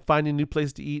and finding new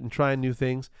places to eat and trying new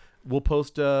things. We'll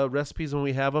post recipes when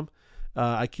we have them.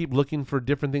 I keep looking for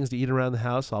different things to eat around the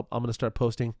house. I'm going to start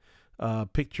posting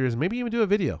pictures, maybe even do a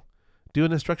video. Do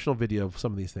an instructional video of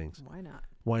some of these things. Why not?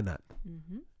 Why not?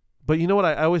 Mm-hmm. But you know what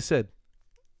I always said?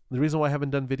 The reason why I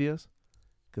haven't done videos?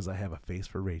 Because I have a face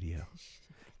for radio.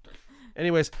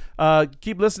 Anyways,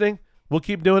 keep listening. We'll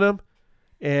keep doing them.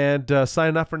 And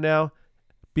signing off for now.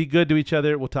 Be good to each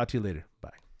other. We'll talk to you later.